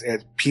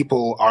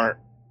 People aren't,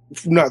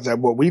 not that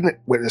what we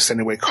witnessed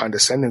anyway,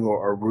 condescending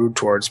or rude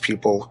towards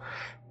people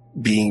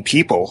being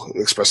people,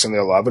 expressing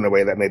their love in a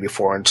way that may be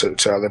foreign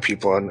to other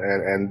people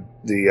and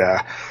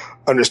the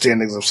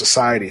understandings of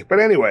society.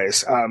 But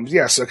anyways,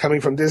 so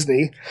coming from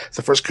Disney, it's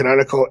the first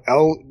canonical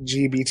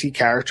LGBT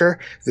character.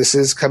 This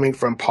is coming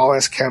from Paul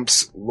S.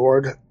 Kemp's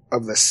Lord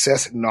of the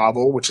Sith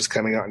novel, which is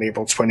coming out on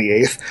April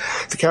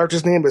 28th. The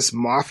character's name is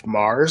Moff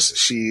Mars.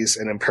 She's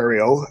an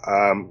Imperial,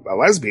 a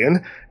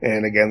lesbian,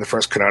 and again, the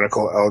first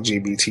canonical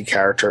LGBT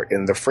character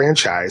in the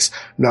franchise.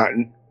 Not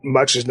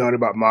much is known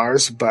about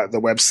Mars, but the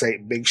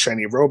website Big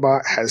Shiny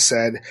Robot has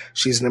said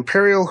she's an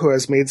Imperial who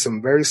has made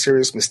some very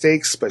serious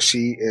mistakes, but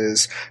she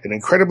is an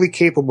incredibly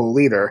capable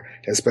leader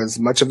and spends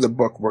much of the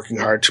book working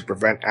hard to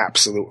prevent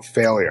absolute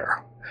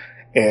failure.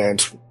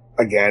 And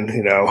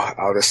again,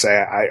 I'll just say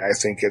I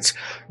think it's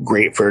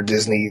great for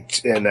Disney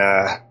and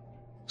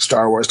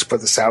Star Wars to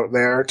put this out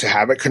there, to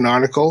have it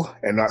canonical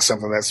and not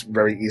something that's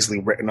very easily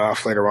written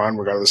off later on,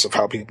 regardless of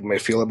how people may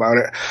feel about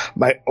it.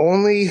 My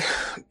only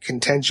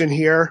contention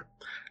here,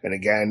 and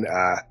again,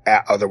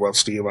 at Otherworld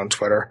Steve on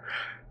Twitter,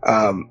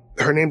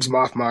 her name's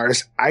Moff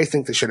Mars. I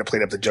think they should have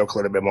played up the joke a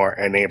little bit more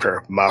and named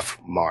her Muff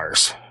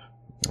Mars.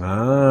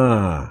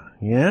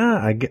 Yeah,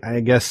 I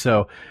guess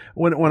so.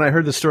 When I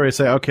heard the story, I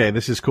say, okay,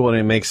 this is cool and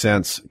it makes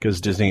sense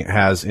because Disney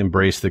has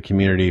embraced the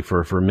community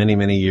for many,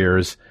 many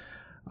years.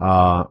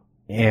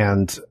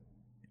 And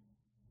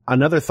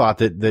another thought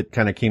that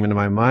kind of came into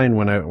my mind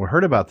when I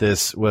heard about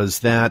this was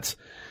that,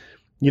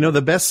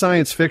 the best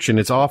science fiction,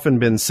 it's often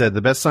been said,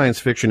 the best science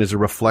fiction is a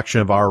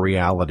reflection of our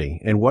reality.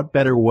 And what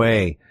better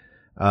way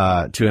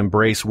to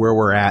embrace where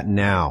we're at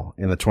now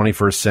in the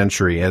 21st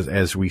century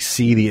as we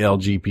see the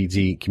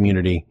LGBT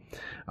community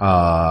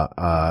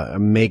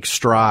make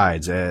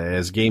strides,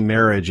 as gay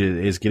marriage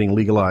is getting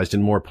legalized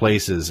in more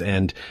places.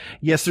 And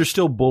yes, there's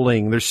still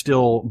bullying, there's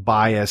still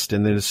biased,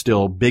 and there's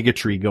still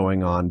bigotry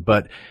going on,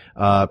 but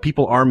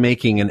people are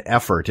making an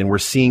effort, and we're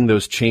seeing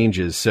those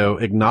changes. So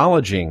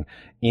acknowledging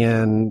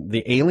in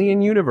the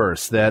alien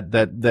universe that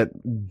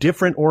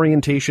different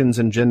orientations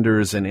and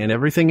genders and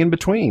everything in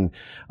between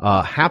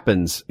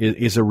happens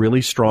is a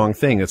really strong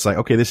thing. It's like,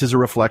 okay, this is a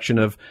reflection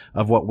of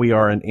what we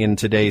are in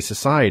today's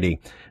society.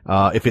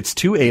 If it's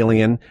too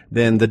alien,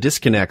 then the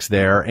disconnect's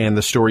there and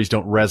the stories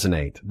don't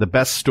resonate. The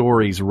best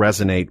stories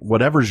resonate,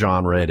 whatever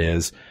genre it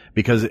is,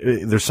 because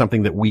there's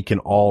something that we can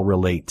all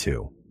relate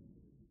to.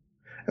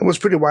 And what's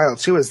pretty wild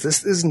too is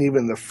this isn't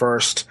even the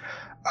first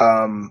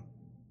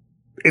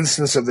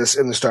instance of this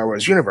in the Star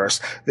Wars universe.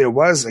 There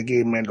was a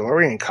gay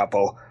Mandalorian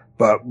couple,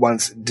 but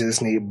once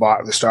Disney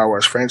bought the Star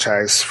Wars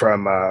franchise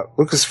from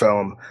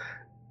Lucasfilm,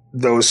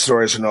 those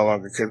stories are no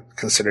longer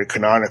considered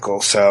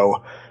canonical.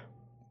 So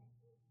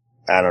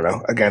I don't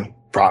know. Again,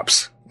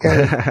 props.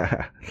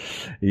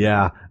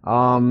 Yeah.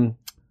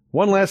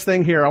 One last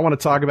thing here I want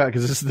to talk about,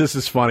 because this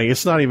is funny.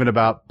 It's not even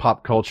about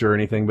pop culture or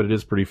anything, but it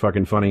is pretty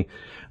fucking funny.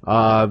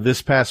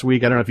 This past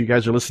week, I don't know if you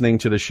guys are listening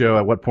to the show,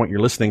 at what point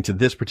you're listening to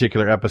this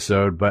particular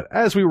episode, but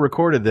as we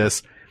recorded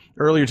this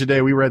earlier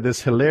today, we read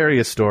this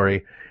hilarious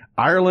story.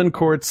 Ireland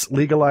courts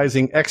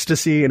legalizing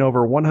ecstasy and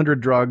over 100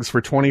 drugs for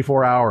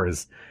 24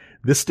 hours.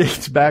 This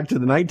dates back to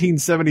the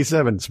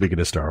 1977, speaking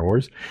of Star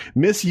Wars,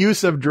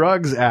 Misuse of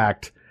Drugs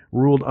Act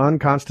ruled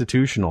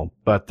unconstitutional,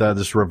 but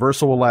this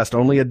reversal will last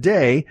only a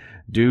day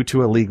due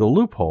to a legal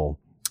loophole.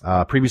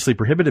 Previously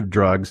prohibited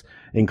drugs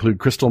include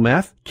crystal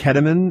meth,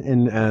 ketamine,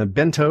 and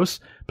Bentos.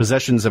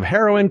 Possessions of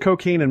heroin,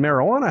 cocaine, and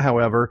marijuana,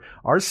 however,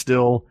 are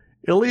still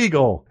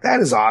illegal. That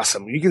is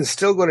awesome. You can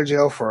still go to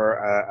jail for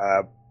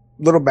a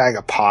little bag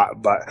of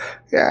pot, but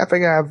yeah, if I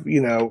have,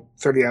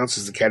 30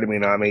 ounces of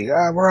ketamine on me,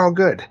 we're all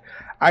good.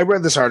 I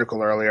read this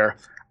article earlier.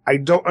 I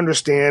don't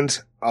understand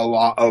a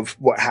lot of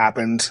what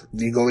happened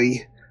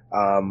legally.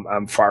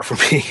 I'm far from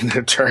being an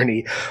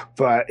attorney,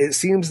 but it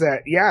seems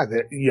that,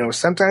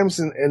 sometimes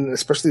in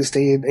especially this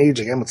day and age,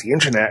 again, with the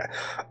internet,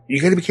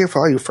 you got to be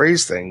careful how you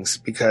phrase things,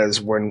 because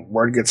when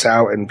word gets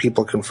out and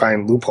people can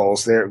find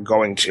loopholes, they're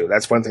going to.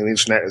 That's one thing the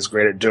internet is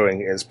great at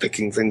doing, is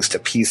picking things to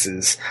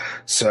pieces.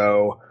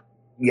 So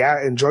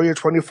yeah, enjoy your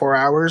 24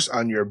 hours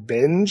on your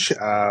binge.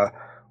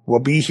 We'll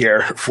be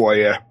here for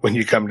you when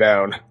you come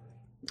down.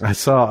 I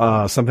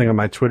saw something on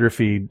my Twitter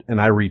feed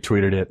and I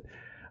retweeted it.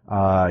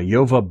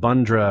 Yova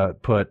Bundra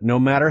put, no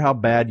matter how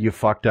bad you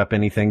fucked up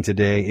anything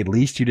today, at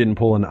least you didn't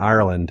pull in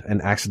Ireland and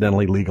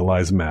accidentally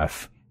legalize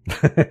meth.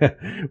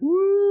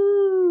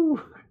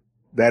 Woo!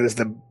 That is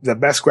the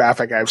best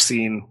graphic I've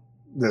seen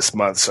this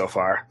month so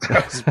far.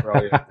 That was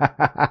brilliant.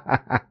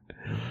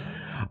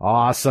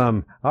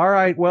 Awesome. All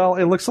right. Well,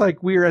 it looks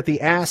like we're at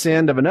the ass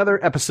end of another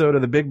episode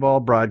of the Big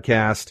Ball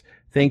Broadcast.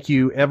 Thank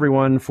you,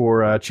 everyone,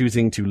 for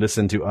choosing to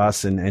listen to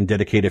us and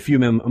dedicate a few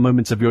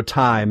moments of your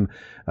time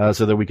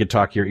so that we could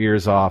talk your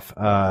ears off.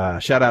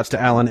 Shout outs to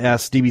Alan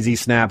S., DBZ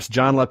Snaps,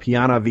 John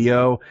LaPiana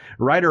VO,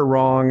 Right or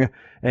Wrong,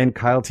 and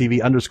Kyle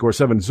TV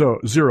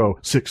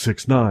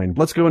 _70669.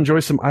 Let's go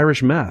enjoy some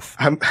Irish meth.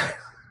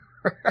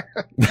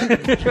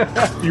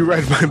 You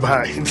read my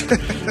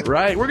mind.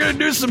 Right. We're going to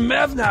do some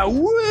meth now.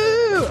 Woo!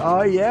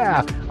 Oh,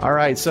 yeah. All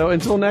right. So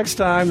until next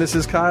time, this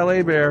is Kyle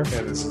Hebert.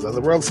 And this is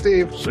Otherworld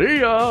Steve.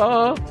 See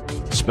ya.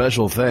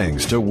 Special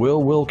thanks to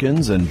Will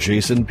Wilkins and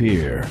Jason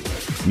Pierre.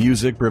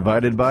 Music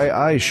provided by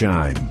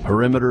iShine,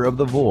 Perimeter of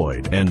the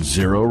Void, and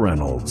Zero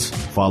Reynolds.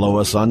 Follow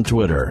us on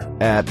Twitter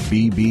at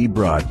BB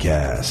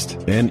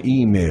Broadcast and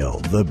email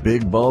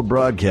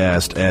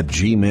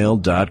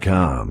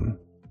thebigballbroadcast@gmail.com.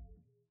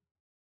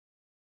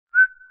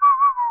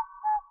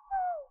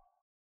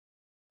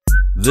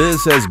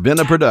 This has been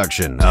a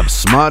production of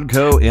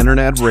Smodco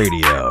Internet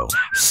Radio.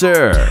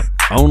 Sir,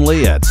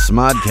 only at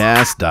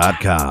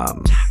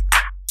smodcast.com.